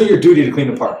it's still your duty to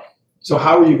clean the park. So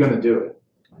how are you going to do it?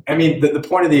 I mean, the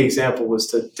point of the example was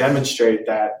to demonstrate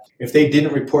that if they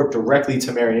didn't report directly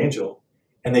to Mary Angel,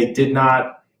 and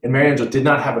Mary Angel did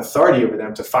not have authority over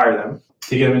them to fire them,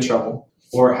 to get them in trouble,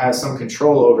 or has some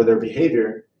control over their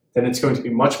behavior, then it's going to be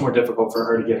much more difficult for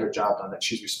her to get her job done that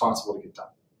she's responsible to get done.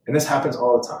 And this happens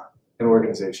all the time in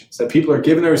organizations, that people are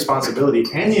given the responsibility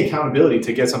and the accountability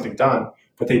to get something done,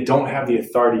 but they don't have the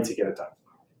authority to get it done.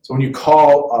 So when you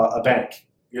call a bank,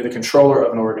 you're the controller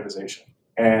of an organization,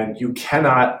 and you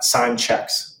cannot sign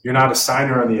checks. You're not a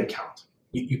signer on the account.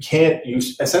 You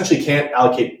essentially can't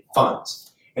allocate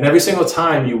funds. And every single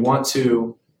time you want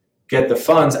to get the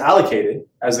funds allocated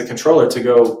as the controller to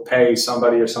go pay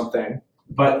somebody or something,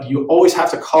 but you always have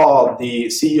to call the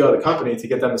CEO of the company to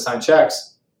get them to sign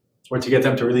checks or to get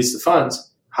them to release the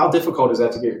funds. How difficult is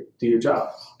that to do your job?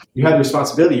 You have the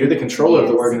responsibility. You're the controller of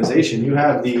the organization. You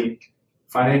have the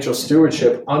financial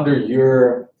stewardship under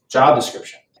your job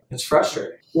description. It's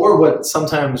frustrating. Or what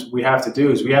sometimes we have to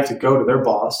do is we have to go to their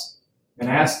boss and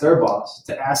ask their boss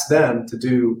to ask them to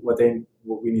do what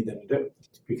we need them to do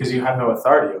because you have no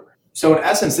authority over it. So in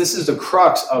essence, this is the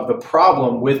crux of the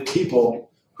problem with people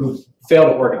who fail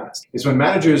to organize, is when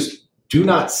managers do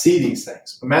not see these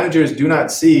things. When managers do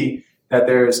not see that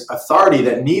there's authority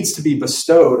that needs to be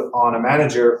bestowed on a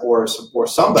manager or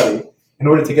somebody in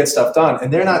order to get stuff done.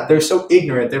 And they're so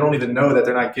ignorant, they don't even know that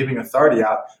they're not giving authority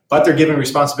out, but they're giving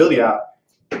responsibility out.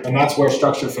 And that's where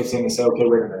structure fits in and say, okay,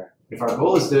 wait a minute. If our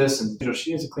goal is this, and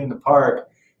she needs to clean the park,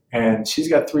 and she's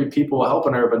got 3 people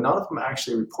helping her, but none of them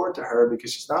actually report to her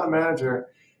because she's not a manager,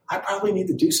 I probably need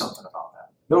to do something about that.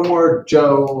 No more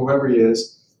Joe, whoever he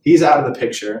is. He's out of the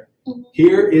picture.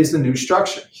 Here is the new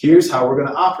structure. Here's how we're going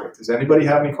to operate. Does anybody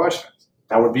have any questions?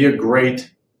 That would be a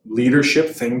great leadership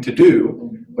thing to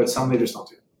do, but some leaders don't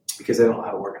do it because they don't know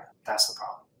how to work on it. That's the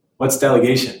problem. What's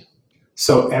delegation?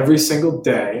 So every single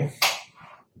day,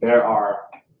 there are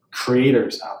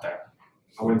creators out there.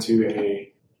 I went to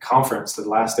a conference, the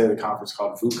last day of the conference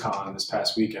called VUCon this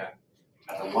past weekend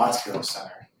at the Watsville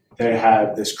Center. They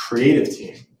had this creative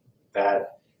team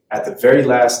that at the very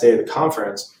last day of the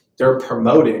conference, they're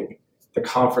promoting the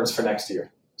conference for next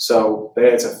year. So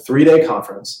it's a 3-day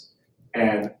conference,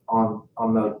 and on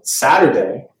the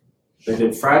Saturday, they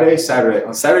did Friday, Saturday.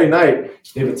 On Saturday night,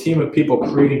 they have a team of people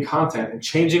creating content and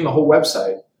changing the whole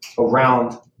website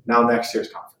around now next year's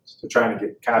conference. They're trying to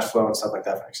get cash flow and stuff like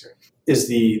that for next year. Is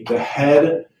the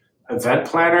head event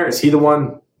planner, is he the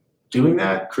one doing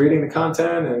that, creating the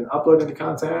content and uploading the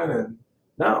content? And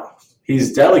no,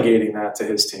 he's delegating that to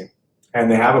his team. And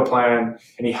they have a plan,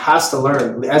 and he has to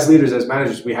learn. As leaders, as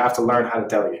managers, we have to learn how to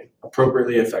delegate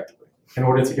appropriately, effectively in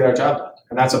order to get our job done.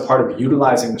 And that's a part of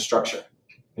utilizing the structure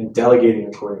and delegating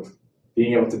accordingly.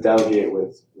 Being able to delegate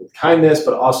with kindness,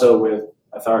 but also with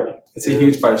authority. It's a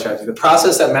huge part of strategy. The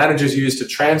process that managers use to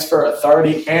transfer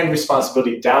authority and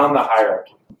responsibility down the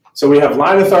hierarchy. So we have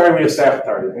line authority, we have staff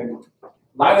authority. And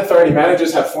line authority,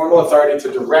 managers have formal authority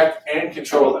to direct and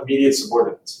control immediate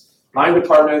subordinates. Line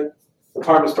departments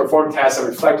perform tasks that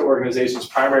reflect the organization's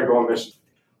primary goal and mission.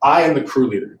 I am the crew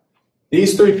leader.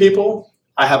 These 3 people,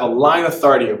 I have a line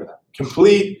authority over them.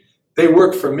 Complete, they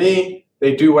work for me,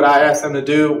 they do what I ask them to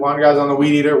do. One guy's on the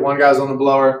weed eater, one guy's on the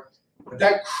blower. But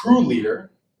that crew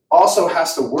leader also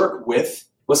has to work with,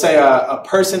 let's say, a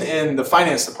person in the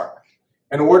finance department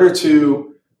in order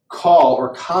to call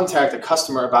or contact a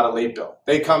customer about a late bill.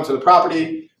 They come to the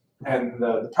property, and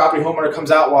the property homeowner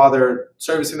comes out while they're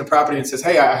servicing the property and says,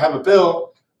 hey, I have a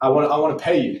bill. I want to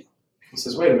pay you. He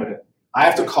says, wait a minute. I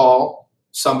have to call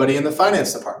somebody in the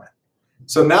finance department.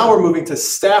 So now we're moving to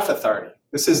staff authority.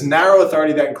 This is narrow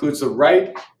authority that includes the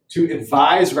right to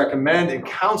advise, recommend, and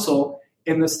counsel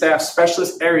in the staff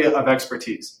specialist area of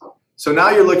expertise. So now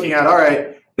you're looking at, all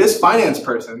right, this finance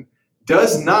person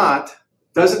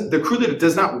the crew leader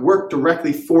does not work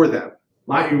directly for them.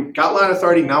 You got line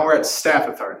authority, now we're at staff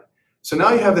authority. So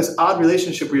now you have this odd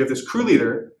relationship where you have this crew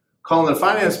leader calling the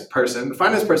finance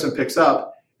person picks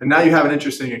up, and now you have an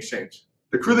interesting exchange.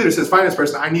 The crew leader says, finance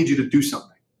person, I need you to do something.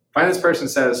 Finance person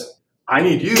says, I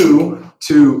need you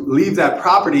to leave that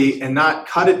property and not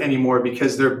cut it anymore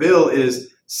because their bill is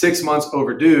 6 months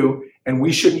overdue and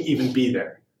we shouldn't even be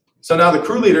there. So now the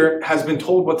crew leader has been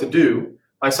told what to do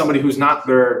by somebody who's not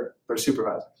their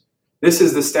supervisor. This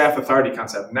is the staff authority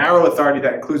concept. Narrow authority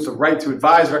that includes the right to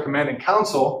advise, recommend, and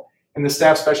counsel in the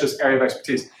staff specialist area of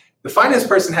expertise. The finance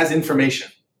person has information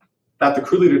that the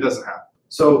crew leader doesn't have.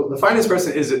 So the finance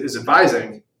person is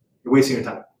advising, you're wasting your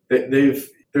time.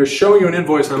 They're showing you an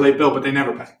invoice for a late bill, but they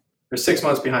never pay. They're 6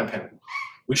 months behind payment.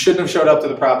 We shouldn't have showed up to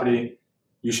the property.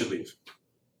 You should leave.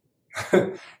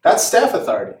 That's staff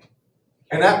authority.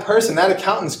 And that person, that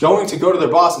accountant's going to go to their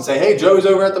boss and say, hey, Joe's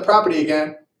over at the property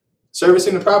again,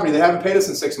 servicing the property. They haven't paid us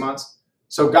in 6 months.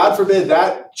 So God forbid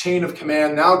that chain of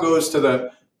command now goes to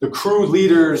the crew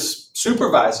leader's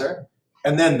supervisor.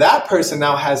 And then that person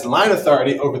now has line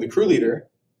authority over the crew leader.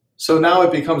 So now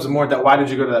it becomes more that, why did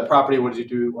you go to that property? What did you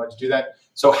do? Why did you do that?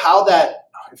 So how that,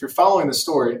 if you're following the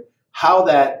story, how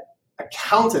that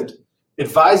accountant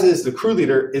advises the crew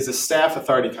leader is a staff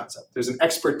authority concept. There's an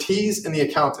expertise in the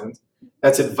accountant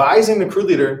that's advising the crew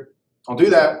leader, don't do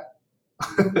that.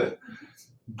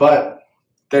 But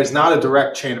there's not a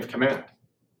direct chain of command.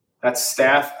 That's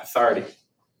staff authority.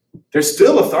 There's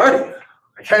still authority.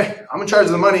 Okay, I'm in charge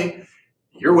of the money.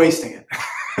 You're wasting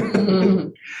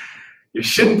it. You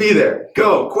shouldn't be there.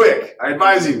 Go, quick. I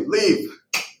advise you, leave.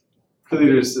 The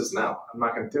leader says, no, I'm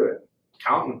not going to do it.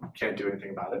 Accountant can't do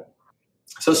anything about it.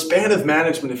 So span of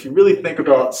management, if you really think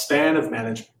about span of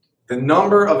management, the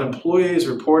number of employees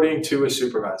reporting to a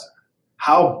supervisor,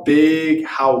 how big,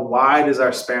 how wide is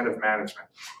our span of management?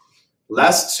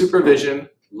 Less supervision,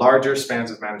 larger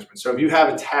spans of management. So if you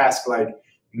have a task like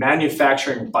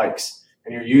manufacturing bikes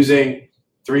and you're using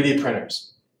 3D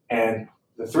printers and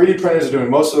the 3D printers are doing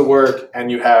most of the work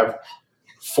and you have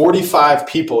 45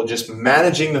 people just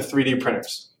managing the 3D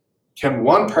printers. Can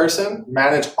one person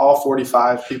manage all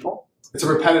 45 people? It's a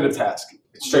repetitive task.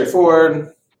 It's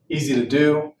straightforward, easy to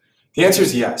do. The answer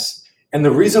is yes. And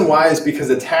the reason why is because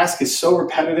the task is so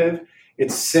repetitive,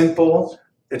 it's simple,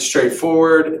 It's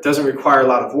straightforward. It doesn't require a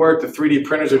lot of work. The 3D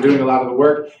printers are doing a lot of the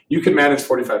work. You could manage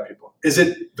 45 people. Is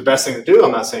it the best thing to do?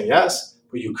 I'm not saying yes,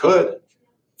 but you could.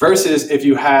 Versus if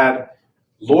you had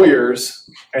lawyers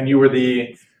and you were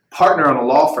the partner on a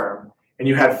law firm and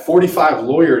you had 45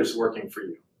 lawyers working for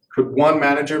you. Could one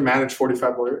manager manage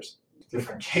 45 lawyers?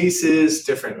 Different cases,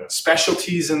 different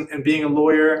specialties in being a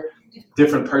lawyer,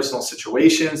 different personal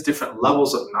situations, different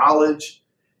levels of knowledge.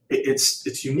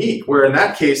 It's unique. Where in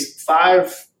that case,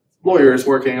 5 lawyers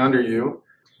working under you,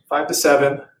 5 to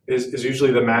 7 is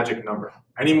usually the magic number.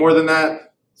 Any more than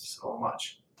that, so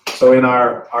much. So in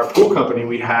our pool company,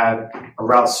 we had a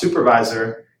route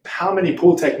supervisor. How many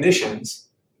pool technicians,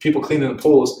 people cleaning the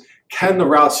pools, can the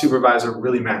route supervisor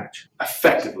really manage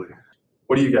effectively?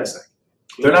 What do you guys think?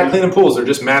 They're not cleaning pools, they're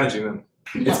just managing them.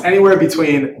 It's anywhere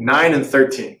between 9 and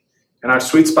 13. And our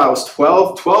sweet spot was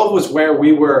 12. 12 was where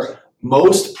we were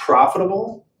most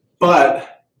profitable,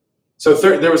 but so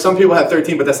there were some people who had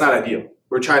 13, but that's not ideal.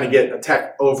 We're trying to get a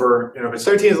tech over, if it's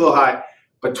 13 is a little high,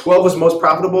 but 12 was most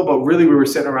profitable, but really we were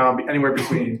sitting around anywhere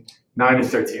between 9 and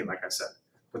 13, like I said.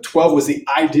 But 12 was the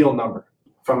ideal number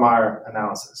from our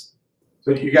analysis.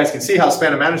 So you guys can see how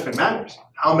span of management matters.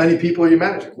 How many people are you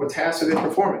managing? What tasks are they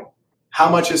performing? How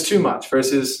much is too much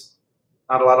versus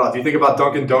not a lot of. If you think about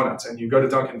Dunkin' Donuts and you go to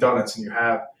Dunkin' Donuts and you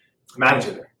have a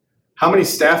manager there, how many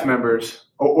staff members,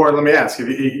 or let me ask, if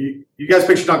you guys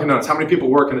picture Dunkin' Donuts, how many people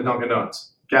work in a Dunkin'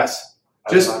 Donuts? Guess.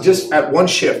 Just at one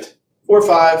shift, 4 or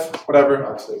 5,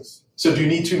 whatever. So do you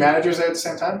need 2 managers there at the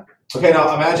same time? Okay,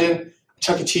 now imagine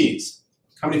Chuck E. Cheese.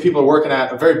 How many people are working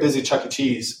at a very busy Chuck E.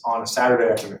 Cheese on a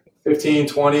Saturday afternoon? 15,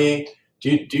 20. Do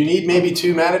you need maybe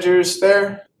 2 managers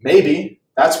there? Maybe.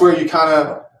 That's where you kind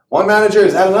of, 1 manager,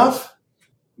 is that enough?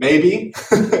 Maybe.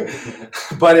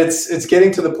 But it's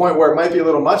getting to the point where it might be a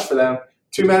little much for them.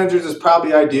 2 managers is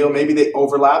probably ideal. Maybe they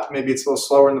overlap. Maybe it's a little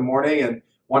slower in the morning and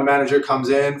one manager comes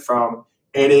in from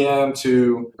 8 a.m.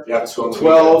 to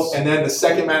 12, and then the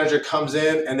second manager comes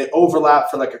in and they overlap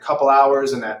for like a couple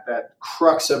hours and that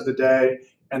crux of the day,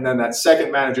 and then that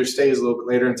second manager stays a little bit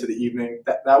later into the evening.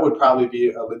 That would probably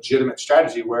be a legitimate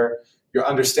strategy where you're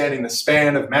understanding the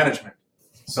span of management.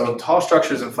 So tall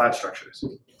structures and flat structures.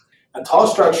 A tall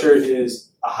structure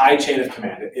is a high chain of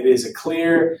command. It is a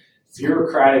clear,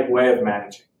 bureaucratic way of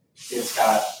managing. It's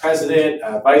got a president,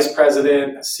 a vice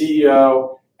president, a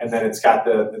CEO, and then it's got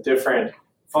the different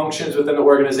functions within the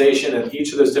organization, and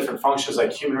each of those different functions,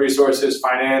 like human resources,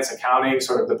 finance, accounting,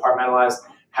 sort of departmentalized,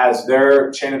 has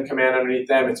their chain of command underneath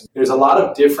them. There's a lot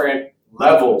of different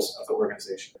levels of the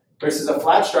organization. Versus a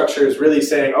flat structure is really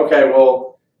saying, okay,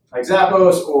 well, like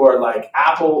Zappos or like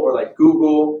Apple or like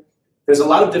Google, there's a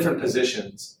lot of different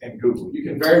positions in Google. You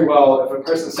can very well, if a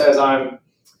person says, I'm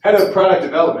head of product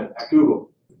development at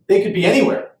Google, they could be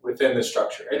anywhere within the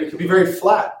structure. And it could be very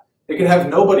flat. They could have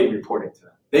nobody reporting to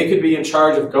them. They could be in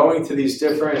charge of going to these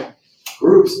different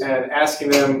groups and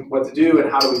asking them what to do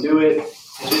and how do we do it,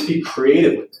 and just be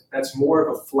creative with it. That's more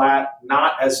of a flat,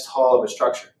 not as tall of a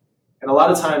structure. And a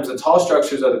lot of times the tall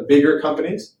structures are the bigger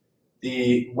companies,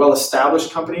 the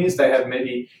well-established companies that have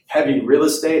maybe heavy real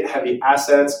estate, heavy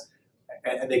assets,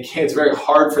 and they can't, it's very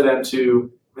hard for them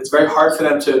to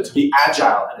be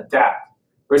agile and adapt.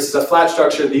 Versus a flat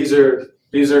structure, these are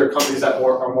companies that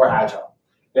are more agile.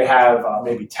 They have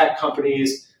maybe tech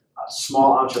companies,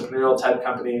 small entrepreneurial type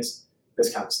companies,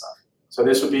 this kind of stuff. So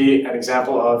this would be an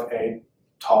example of a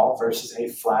tall versus a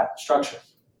flat structure.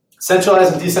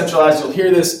 Centralized and decentralized, you'll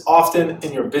hear this often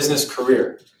in your business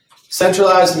career.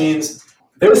 Centralized means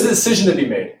there's a decision to be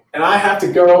made, and I have to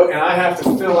go and I have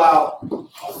to fill out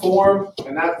a form,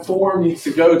 and that form needs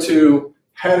to go to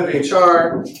head of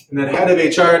HR, and then head of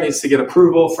HR needs to get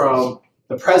approval from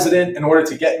the president in order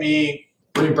to get me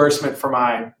reimbursement for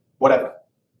my whatever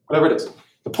it is.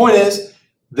 The point is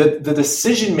that the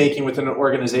decision making within an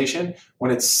organization,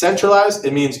 when it's centralized,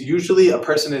 it means usually a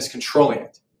person is controlling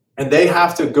it, and they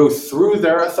have to go through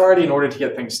their authority in order to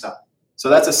get things done. So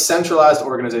that's a centralized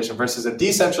organization versus a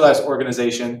decentralized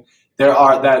organization. There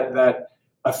are that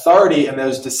authority and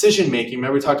those decision making.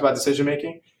 Remember we talked about decision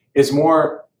making is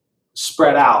more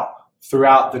spread out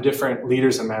throughout the different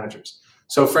leaders and managers.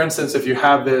 So for instance, if you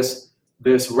have this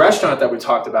restaurant that we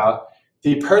talked about,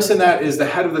 the person that is the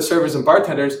head of the servers and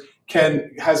bartenders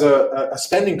has a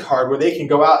spending card where they can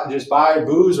go out and just buy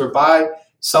booze or buy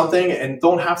something and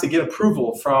don't have to get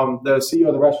approval from the CEO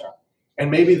of the restaurant.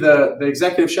 And maybe the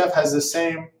executive chef has the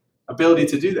same ability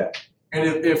to do that.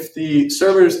 And if the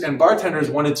servers and bartenders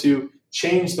wanted to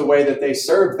change the way that they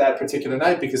served that particular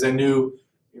night because they knew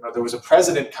there was a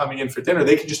president coming in for dinner,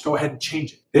 they could just go ahead and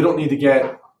change it. They don't need to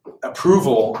get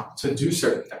approval to do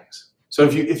certain things. So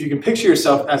if you can picture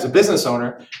yourself as a business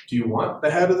owner, do you want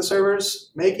the head of the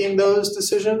servers making those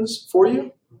decisions for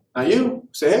you? Now you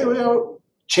say, hey,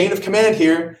 chain of command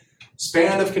here,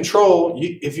 span of control.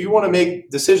 If you want to make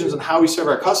decisions on how we serve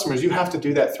our customers, you have to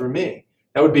do that through me.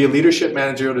 That would be a leadership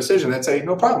managerial decision. That'd say,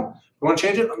 no problem. You want to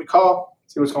change it? Let me call,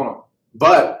 see what's going on.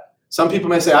 But some people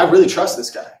may say, I really trust this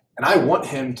guy, and I want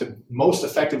him to most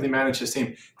effectively manage his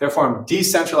team. Therefore, I'm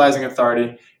decentralizing authority,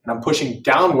 and I'm pushing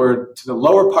downward to the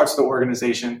lower parts of the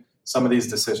organization some of these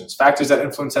decisions. Factors that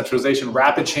influence centralization,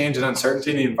 rapid change and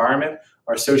uncertainty in the environment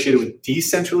are associated with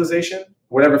decentralization,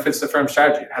 whatever fits the firm's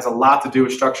strategy. It has a lot to do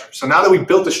with structure. So now that we've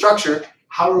built the structure,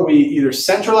 how are we either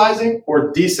centralizing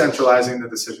or decentralizing the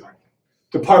decision making?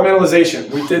 Departmentalization.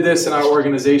 We did this in our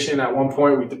organization at one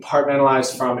point. We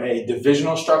departmentalized from a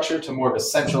divisional structure to more of a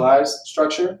centralized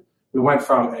structure. We went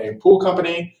from a pool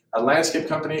company, a landscape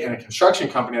company, and a construction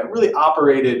company that really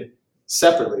operated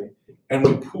separately. And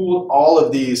we pooled all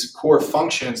of these core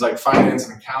functions like finance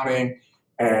and accounting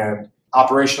and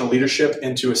operational leadership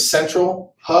into a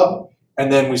central hub.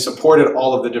 And then we supported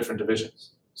all of the different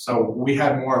divisions. So we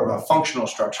had more of a functional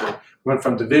structure. We went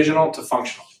from divisional to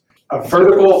functional. A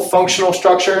vertical functional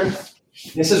structure.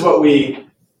 This is where we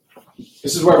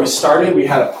started. We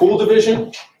had a pool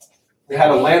division. We had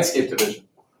a landscape division.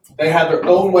 They had their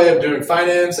own way of doing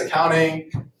finance, accounting,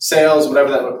 sales,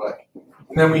 whatever that looked like.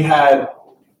 And then we had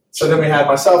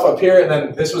myself up here, and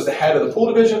then this was the head of the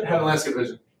pool division, head of the landscape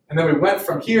division. And then we went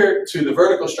from here to the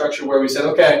vertical structure where we said,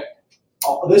 okay,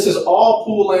 this is all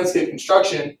pool landscape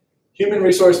construction, human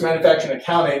resource manufacturing,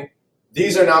 accounting.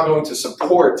 These are now going to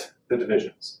support the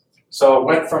divisions. So it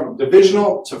went from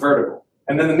divisional to vertical.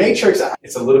 And then the matrix,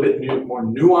 it's a little bit more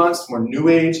nuanced, more new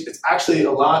age. It's actually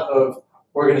a lot of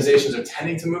organizations are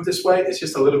tending to move this way. It's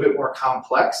just a little bit more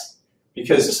complex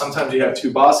because sometimes you have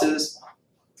two bosses.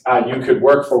 You could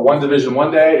work for one division one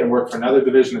day and work for another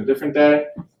division a different day.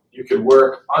 You could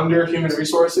work under human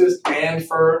resources and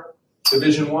for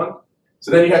division one.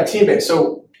 So then you have team-based.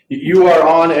 So you are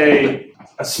on a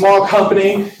small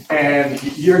company, and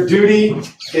your duty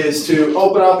is to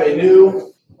open up a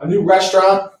new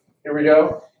restaurant, here we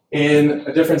go, in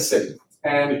a different city.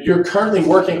 And you're currently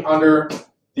working under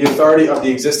the authority of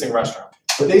the existing restaurant.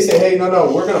 But they say, hey,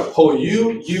 no, we're going to pull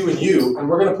you, and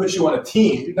we're going to put you on a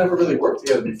team. You've never really worked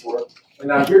together before. And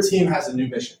now your team has a new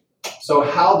mission. So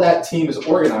how that team is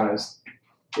organized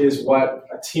is what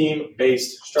a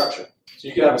team-based structure. So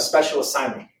you could have a special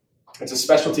assignment. It's a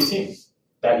specialty team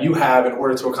that you have in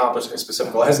order to accomplish a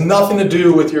specific goal. It has nothing to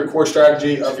do with your core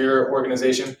strategy of your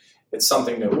organization. It's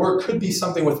something new. Or it could be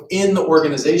something within the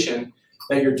organization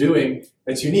that you're doing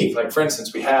that's unique. Like, for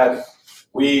instance, we had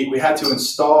to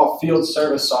install field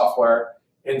service software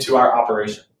into our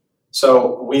operation.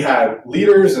 So we had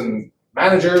leaders and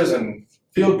managers and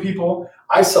field people.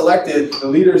 I selected the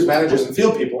leaders, managers, and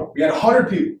field people. We had 100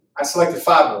 people. I selected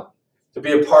 5 of them to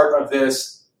be a part of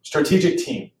this strategic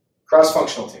team,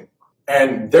 cross-functional team.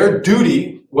 And their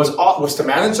duty was to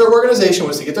manage their organization,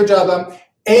 was to get their job done,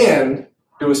 and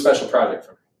do a special project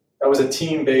for me. That was a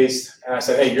team-based, and I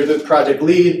said, hey, you're the project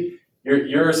lead,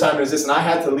 your assignment is this, and I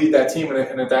had to lead that team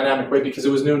in a dynamic way because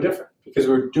it was new and different, because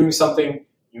we were doing something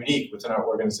unique within our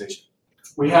organization.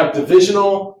 We have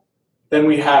divisional, then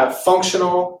we have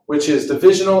functional, which is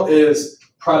divisional is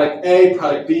product A,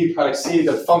 product B, product C.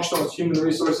 The functional is human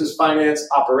resources, finance,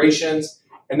 operations.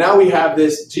 And now we have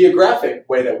this geographic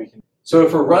way that we can. So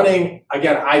if we're running,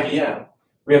 again, IBM,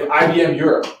 we have IBM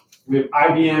Europe, we have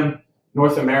IBM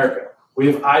North America, we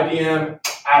have IBM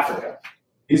Africa.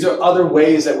 These are other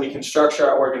ways that we can structure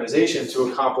our organization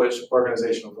to accomplish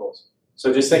organizational goals.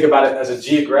 So just think about it as a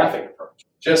geographic approach.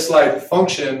 Just like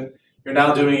function, you're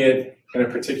now doing it in a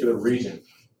particular region.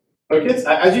 But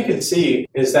as you can see,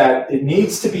 is that it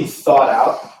needs to be thought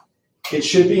out, it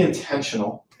should be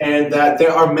intentional, and that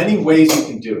there are many ways you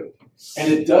can do it.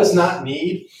 And it does not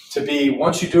need to be,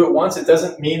 once you do it once, it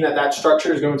doesn't mean that that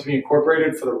structure is going to be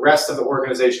incorporated for the rest of the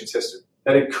organization's history.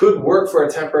 That it could work for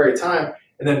a temporary time,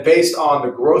 and then based on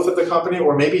the growth of the company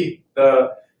or maybe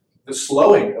the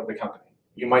slowing of the company,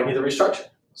 you might need to restructure.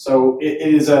 So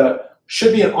it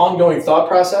should be an ongoing thought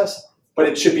process, but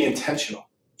it should be intentional.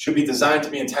 It should be designed to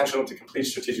be intentional to complete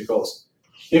strategic goals.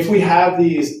 If we have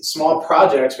these small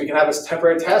projects, we can have a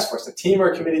temporary task force, a team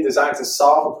or a committee designed to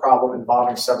solve a problem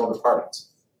involving several departments.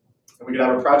 And we can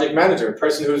have a project manager, a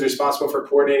person who is responsible for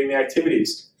coordinating the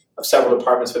activities of several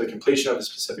departments for the completion of a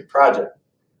specific project.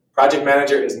 Project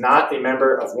manager is not a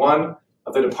member of one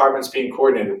of the departments being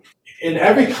coordinated. In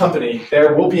every company,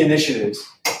 there will be initiatives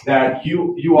that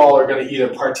you all are going to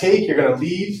either partake, you're going to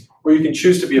lead, or you can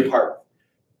choose to be a part of.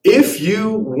 If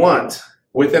you want,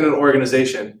 within an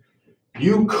organization,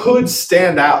 you could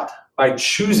stand out by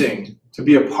choosing to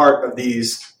be a part of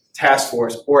these task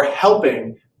force or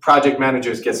helping project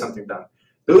managers get something done.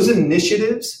 Those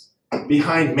initiatives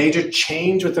behind major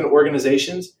change within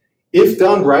organizations, if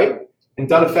done right and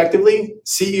done effectively,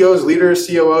 CEOs, leaders,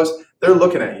 COOs, they're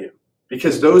looking at you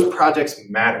because those projects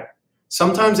matter.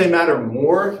 Sometimes they matter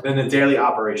more than the daily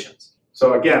operations.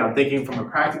 So again, I'm thinking from a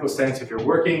practical stance, if you're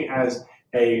working as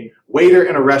a waiter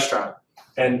in a restaurant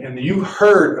and you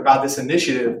heard about this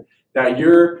initiative that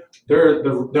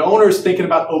the owner is thinking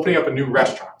about opening up a new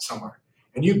restaurant somewhere,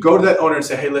 and you go to that owner and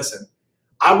say, hey, listen,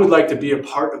 I would like to be a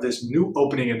part of this new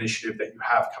opening initiative that you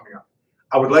have coming up.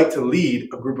 I would like to lead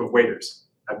a group of waiters.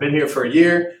 I've been here for a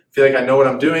year, feel like I know what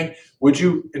I'm doing. Would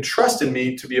you entrust in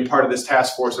me to be a part of this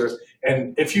task force?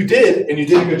 And if you did, and you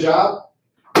did a good job,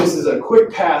 this is a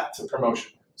quick path to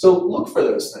promotion. So look for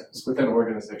those things within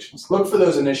organizations. Look for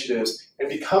those initiatives and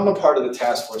become a part of the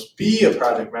task force. Be a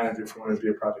project manager if you want to be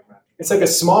a project manager. It's like a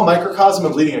small microcosm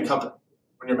of leading a company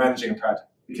when you're managing a project,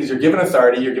 because you're given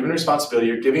authority, you're given responsibility,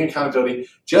 you're giving accountability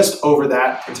just over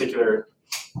that particular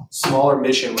smaller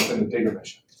mission within the bigger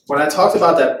mission. When I talked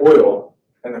about that oil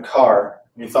in the car,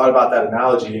 and you thought about that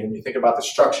analogy and you think about the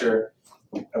structure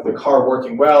of the car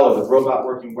working well or the robot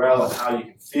working well and how you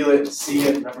can feel it, see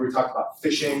it. Remember we talked about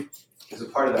fishing is a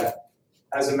part of that.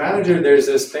 As a manager, there's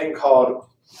this thing called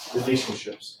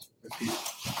relationships with people.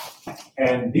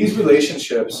 And these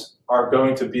relationships are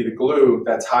going to be the glue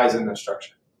that ties in the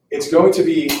structure. It's going to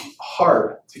be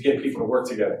hard to get people to work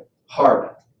together.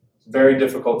 Hard. Very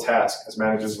difficult task as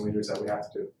managers and leaders that we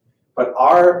have to do. But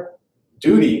our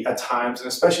duty at times, and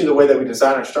especially the way that we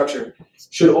design our structure,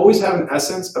 should always have an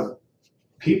essence of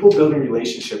people building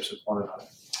relationships with one another.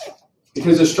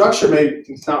 Because the structure may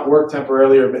not work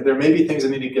temporarily, or there may be things that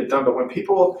need to get done, but when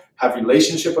people have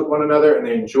relationship with one another and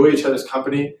they enjoy each other's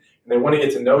company and they want to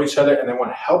get to know each other and they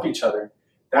want to help each other,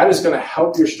 that is going to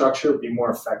help your structure be more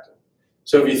effective.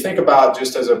 So if you think about,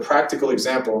 just as a practical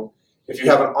example, if you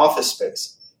have an office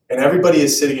space and everybody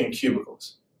is sitting in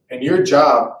cubicles and your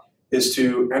job is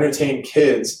to entertain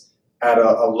kids at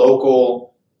a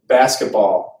local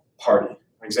basketball party.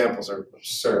 Examples are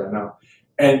absurd, I know.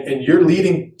 And you're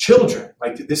leading children.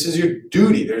 Like, this is your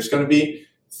duty. There's going to be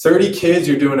 30 kids.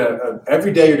 You're doing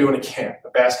every day you're doing a camp, a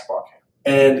basketball camp.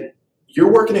 And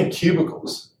you're working in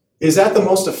cubicles. Is that the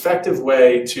most effective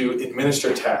way to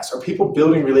administer tasks? Are people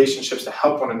building relationships to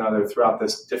help one another throughout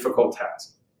this difficult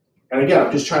task? And again,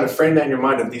 I'm just trying to frame that in your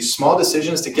mind of these small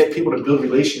decisions to get people to build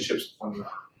relationships with one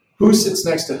another. Who sits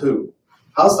next to who?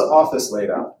 How's the office laid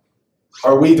out?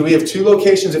 Do we have two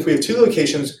locations? If we have two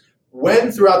locations,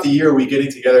 when throughout the year are we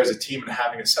getting together as a team and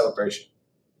having a celebration?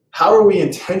 How are we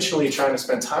intentionally trying to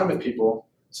spend time with people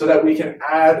so that we can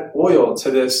add oil to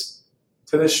this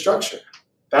structure?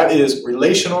 That is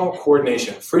relational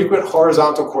coordination, frequent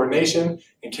horizontal coordination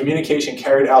and communication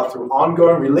carried out through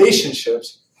ongoing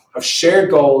relationships of shared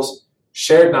goals,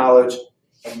 shared knowledge,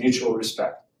 and mutual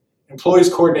respect. Employees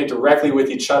coordinate directly with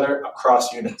each other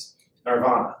across units.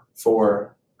 Nirvana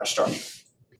for a structure.